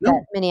said that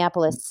No,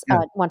 Minneapolis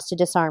yeah, wants to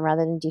disarm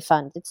rather than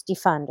defund. It's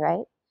defund,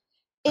 right?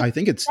 I It's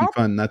think it's that,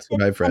 defund. That's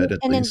what I've read, at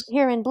least.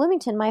 here in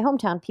Bloomington, my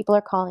hometown, people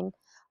are calling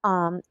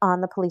on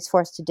the police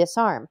force to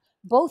disarm.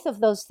 Both of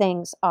those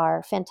things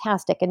are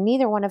fantastic, and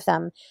neither one of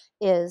them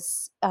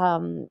is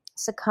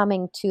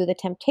succumbing to the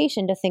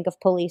temptation to think of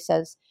police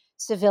as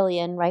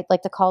civilian, right?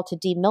 Like the call to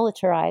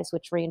demilitarize,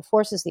 which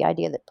reinforces the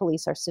idea that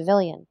police are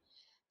civilian.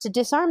 To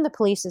disarm the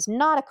police is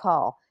not a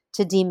call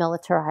to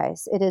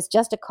demilitarize. It is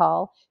just a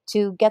call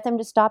to get them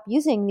to stop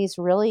using these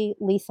really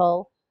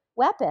lethal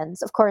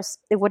weapons. Of course,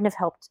 it wouldn't have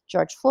helped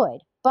George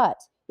Floyd, but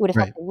it would have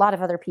Right, helped a lot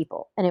of other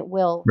people, and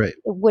right.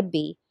 it would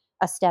be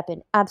a step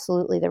in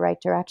absolutely the right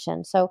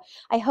direction. So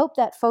I hope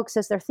that folks,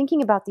 as they're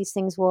thinking about these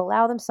things, will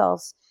allow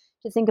themselves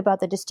to think about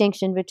the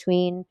distinction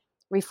between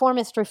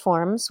reformist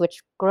reforms,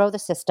 which grow the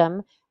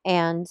system,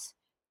 and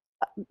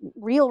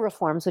real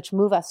reforms, which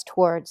move us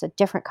towards a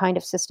different kind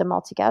of system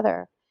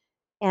altogether.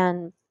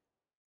 And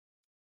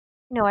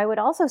I would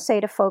also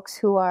say to folks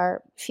who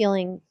are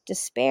feeling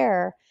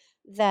despair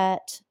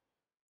that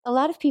a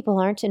lot of people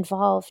aren't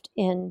involved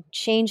in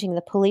changing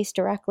the police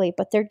directly,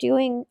 but they're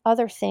doing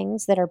other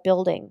things that are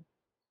building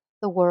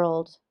the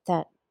world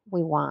that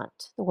we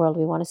want, the world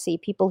we want to see.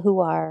 People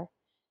who are,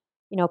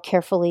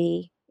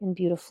 carefully and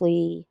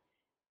beautifully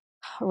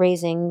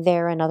raising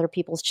their and other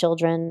people's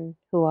children,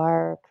 who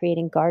are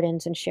creating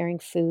gardens and sharing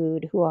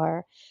food, who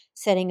are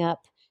setting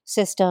up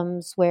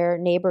systems where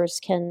neighbors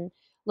can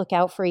look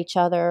out for each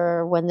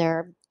other when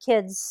their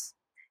kids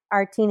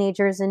are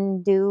teenagers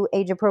and do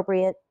age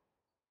appropriate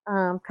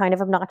kind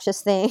of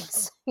obnoxious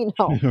things,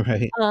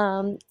 Right.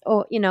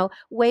 or,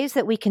 ways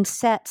that we can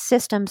set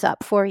systems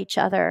up for each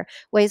other,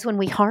 ways when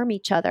we harm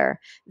each other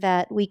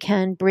that we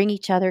can bring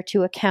each other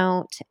to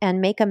account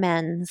and make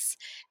amends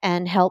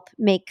and help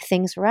make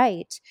things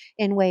right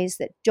in ways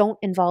that don't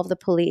involve the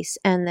police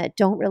and that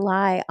don't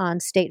rely on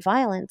state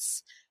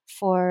violence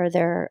for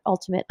their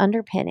ultimate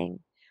underpinning.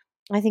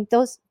 I think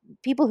those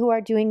people who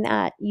are doing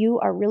that, you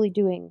are really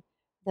doing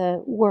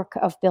the work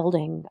of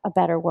building a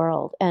better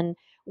world. And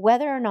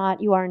whether or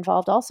not you are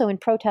involved also in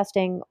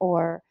protesting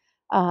or,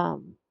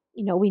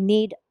 we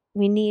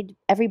need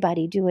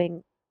everybody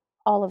doing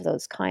all of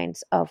those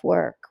kinds of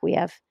work. We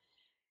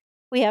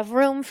have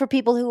room for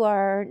people who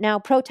are now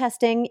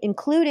protesting,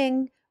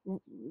 including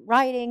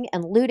rioting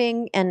and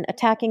looting and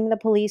attacking the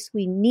police.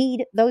 We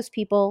need those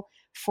people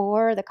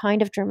for the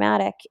kind of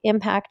dramatic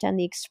impact and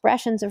the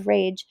expressions of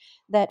rage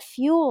that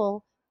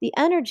fuel the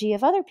energy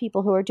of other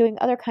people who are doing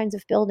other kinds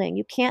of building.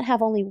 You can't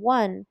have only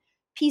one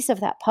piece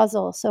of that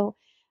puzzle. So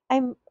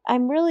I'm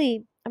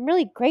really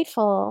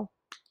grateful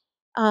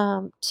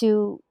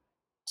to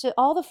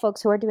all the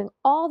folks who are doing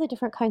all the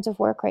different kinds of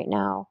work right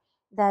now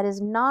that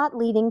is not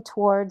leading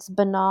towards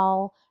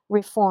banal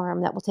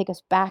reform that will take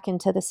us back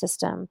into the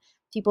system.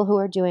 People who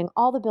are doing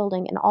all the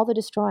building and all the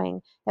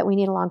destroying that we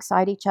need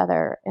alongside each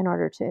other in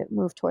order to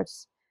move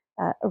towards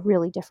a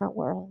really different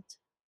world.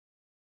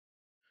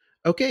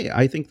 Okay,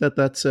 I think that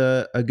that's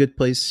a good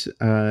place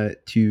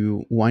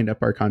to wind up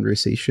our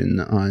conversation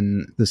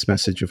on this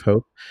message of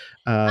hope.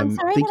 I'm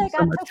sorry Thank that you I so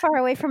got so much. far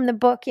away from the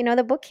book.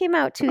 The book came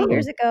out 2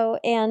 years Oh, ago,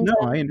 and no,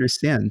 I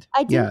understand.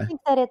 I do Yeah,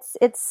 think that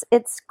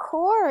its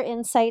core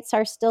insights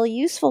are still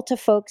useful to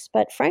folks,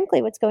 but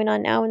frankly, what's going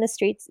on now in the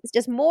streets is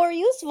just more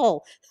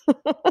useful.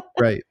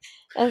 right.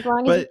 As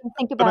long as you But can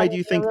think but about I it do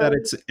in a think that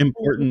really it's in deep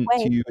important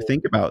way. to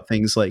think about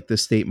things like the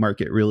state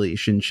market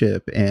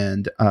relationship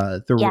and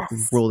the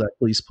Yes. role that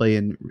police play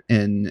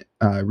in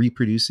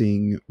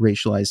reproducing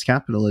racialized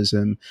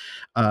capitalism,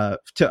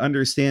 to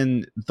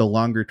understand the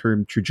longer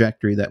term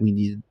trajectory that we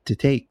need to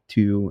take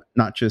to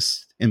not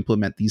just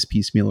implement these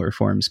piecemeal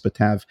reforms, but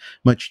to have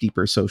much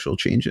deeper social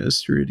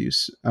changes to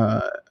reduce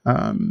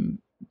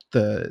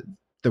the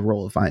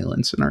role of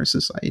violence in our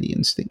society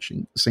and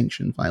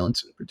sanctioned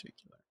violence in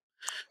particular.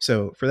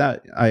 So for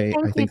that, I Thank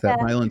you, think that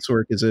Jeff. Violence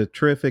Work is a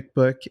terrific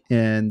book,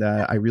 and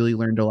I really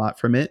learned a lot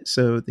from it.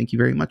 So thank you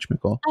very much,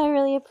 Micol. I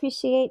really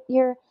appreciate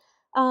your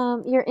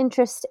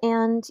interest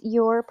and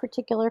your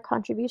particular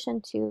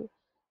contribution to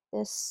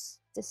this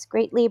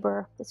great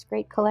labor, this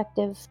great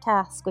collective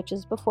task which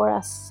is before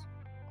us.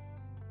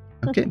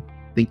 Okay,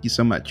 thank you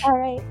so much. All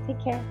right, take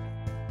care.